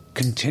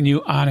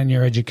continue on in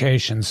your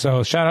education.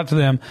 So shout-out to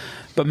them.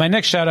 But my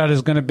next shout-out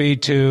is going to be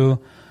to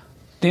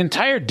the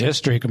entire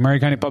district of Maury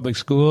County Public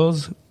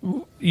Schools.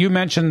 You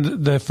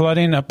mentioned the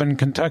flooding up in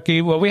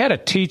Kentucky. Well, we had a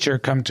teacher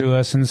come to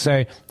us and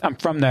say, I'm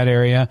from that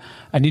area.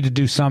 I need to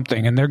do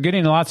something. And they're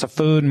getting lots of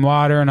food and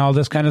water and all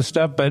this kind of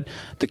stuff, but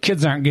the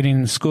kids aren't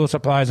getting school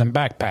supplies and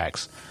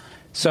backpacks.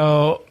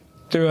 So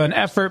through an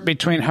effort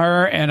between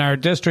her and our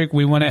district,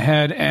 we went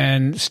ahead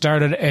and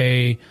started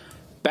a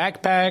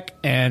backpack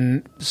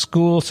and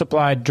school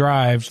supply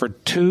drive for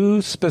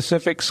 2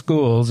 specific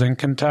schools in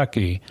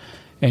Kentucky.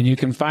 And you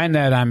can find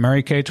that on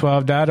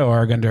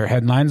murrayk12.org under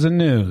headlines and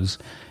news.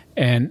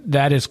 And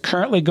that is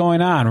currently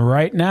going on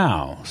right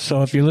now.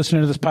 So if you're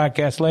listening to this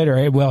podcast later,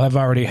 it will have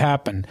already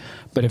happened.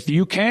 But if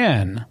you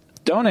can,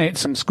 donate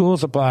some school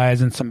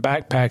supplies and some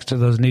backpacks to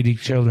those needy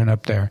children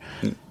up there.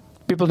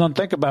 People don't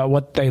think about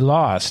what they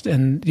lost.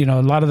 And,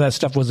 a lot of that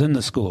stuff was in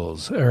the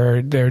schools,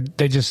 or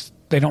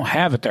they don't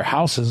have it. Their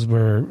houses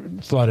were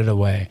flooded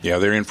away. Yeah,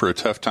 they're in for a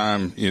tough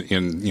time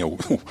in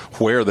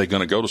where are they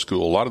going to go to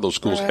school? A lot of those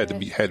schools had to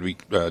be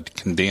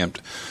condemned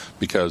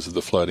because of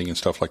the flooding and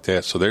stuff like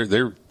that. So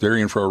they're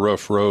in for a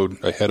rough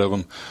road ahead of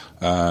them.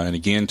 And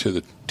again, to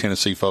the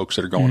Tennessee folks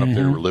that are going up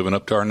there, we're living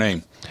up to our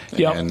name.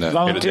 Yep, and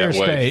volunteer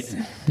state.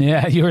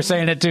 Yeah, you were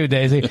saying it too,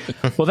 Daisy.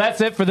 Well,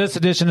 that's it for this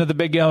edition of the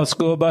Big Yellow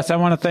School Bus. I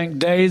want to thank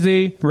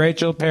Daisy,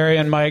 Rachel, Perry,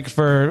 and Mike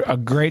for a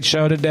great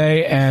show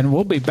today, and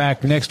we'll be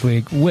back next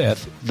week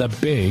with the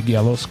Big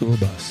Yellow School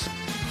Bus.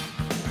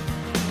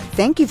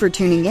 Thank you for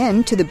tuning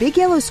in to the Big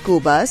Yellow School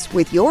Bus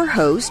with your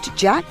host,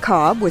 Jack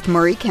Cobb with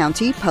Maury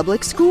County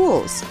Public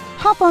Schools.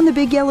 Hop on the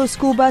Big Yellow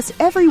School Bus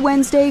every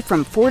Wednesday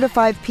from 4 to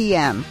 5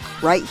 p.m.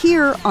 right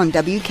here on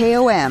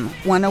WKOM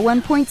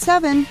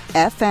 101.7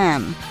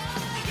 FM.